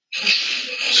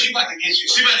 She about to get you.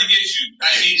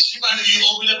 I mean, she about to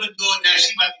open up a door now.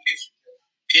 She about to get you.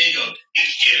 There you go.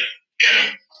 Get her.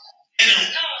 No,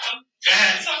 Go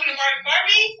ahead. I'm talking to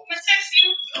Barbie. I'm gonna text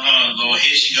you. Oh Lord,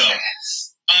 here she go. Like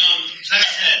I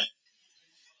said,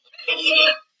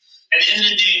 look, at the end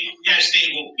of the day, you gotta stay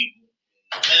woke, people.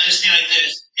 And understand like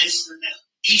this: it's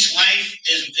each life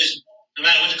is no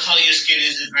matter what the color of your skin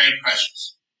is very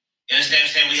precious. You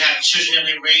understand? We have children that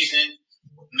we're raising,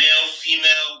 male,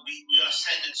 female. We are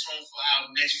setting the tone for our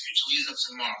next future leaders of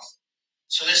tomorrow.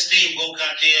 So let's stay woke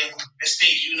out there. Let's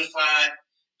stay unified.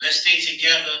 Let's stay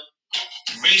together.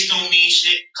 Race don't mean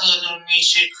shit. Color don't mean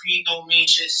shit. Creed don't mean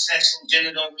shit. Sex and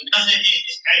gender don't mean nothing.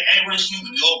 Everyone's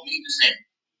human. We all bleed the same.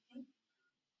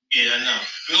 Yeah, I know.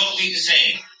 We all bleed the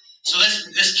same. So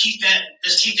let's keep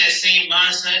that same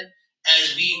mindset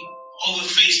as we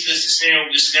overface this scenario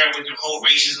with the whole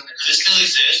racism, because it still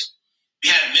exists. We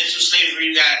have mental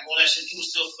slavery. We got all that shit. People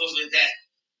still feel that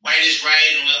white is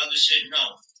right and all that other shit.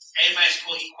 No. Everybody's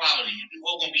for equality. We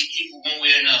all gonna be equal one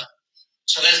way or another.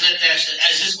 So let's let that shit,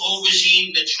 as this old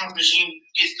regime, the Trump regime,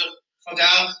 gets the fuck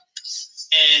out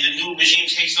and the new regime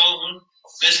takes over,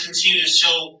 let's continue to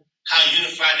show how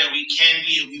unified that we can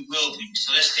be and we will be.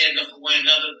 So let's stand up for one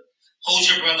another, hold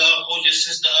your brother up, hold your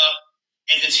sister up,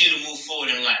 and continue to move forward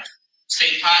in life.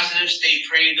 Stay positive, stay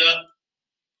prayed up,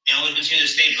 and always continue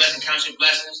to stay blessed and count your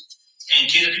blessings,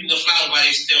 and give the people the flowers while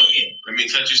they're still here. Let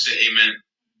me touch you, say amen.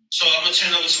 So I'm going to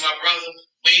turn it over to my brother,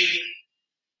 Wavy.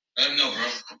 Let him know, bro.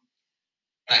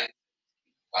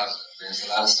 There's a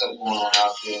lot of stuff going on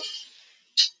out there.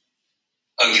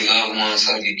 Hug your loved ones,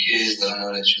 hug your kids, let them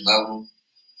know that you love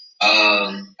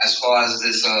them. As far as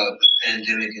this the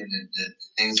pandemic and the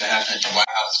things that happen at the White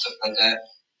House, stuff like that,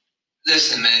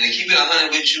 listen, man, to keep it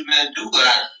 100 with you, man, do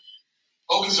what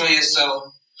focus on yourself,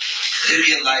 live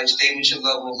your life, stay with your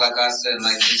loved ones, like I said,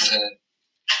 like you said.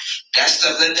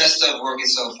 Let that stuff work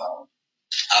itself out.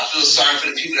 I feel sorry for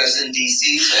the people that's in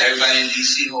D.C., so everybody in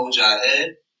D.C. hold your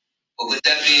head. But with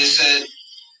that being said,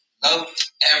 love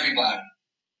everybody.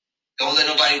 Don't let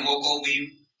nobody walk over you.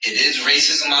 It is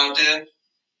racism out there.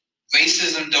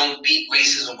 Racism don't beat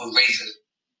racism with racism.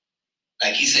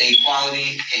 Like he said,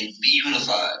 equality and be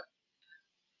unified.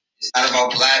 It's not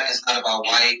about black, it's not about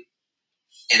white.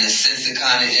 In a sense it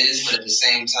kind of is, but at the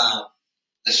same time,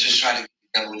 let's just try to get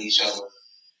together with each other.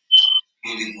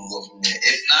 Maybe we'll go from there.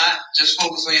 If not, just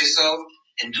focus on yourself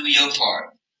and do your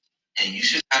part. And you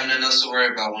should have nothing else to worry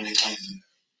about when it comes to that.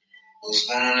 What's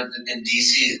going on in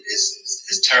D.C.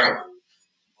 is terrible.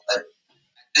 But at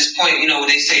this point,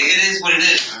 they say it is what it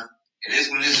is, man. It is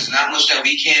what it is. There's not much that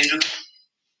we can do.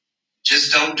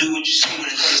 Just don't do what you see when it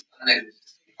comes to something negative.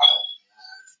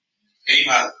 Stay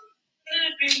positive. I'm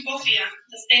gonna agree with both of you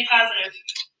to stay positive.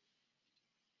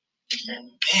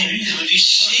 Man,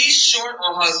 She's short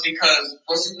on us because,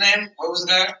 what's his name? What was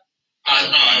the guy?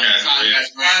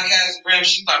 Podcast Graham,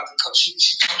 she about to come. She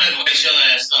coming to wake your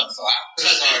ass up. So I'm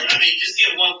sorry. I mean, just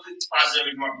give one quick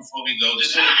positive remark before we go. I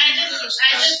just said,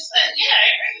 yeah, I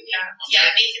agree. Yeah,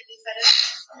 basically said it.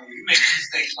 You make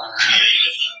mistakes, man.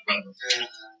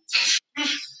 Yeah,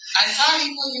 I saw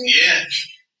you. Yeah.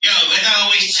 Yo, like I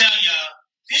always tell y'all,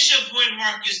 This your boy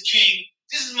Marcus King.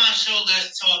 This is my show,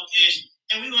 Let's Talk Ish.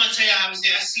 And we want to tell you how we say,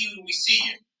 I see you when we see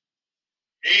you.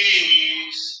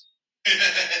 Peace.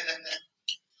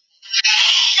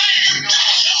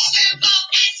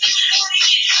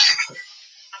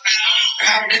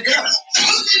 How did it go?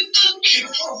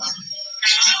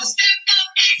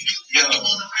 Yo.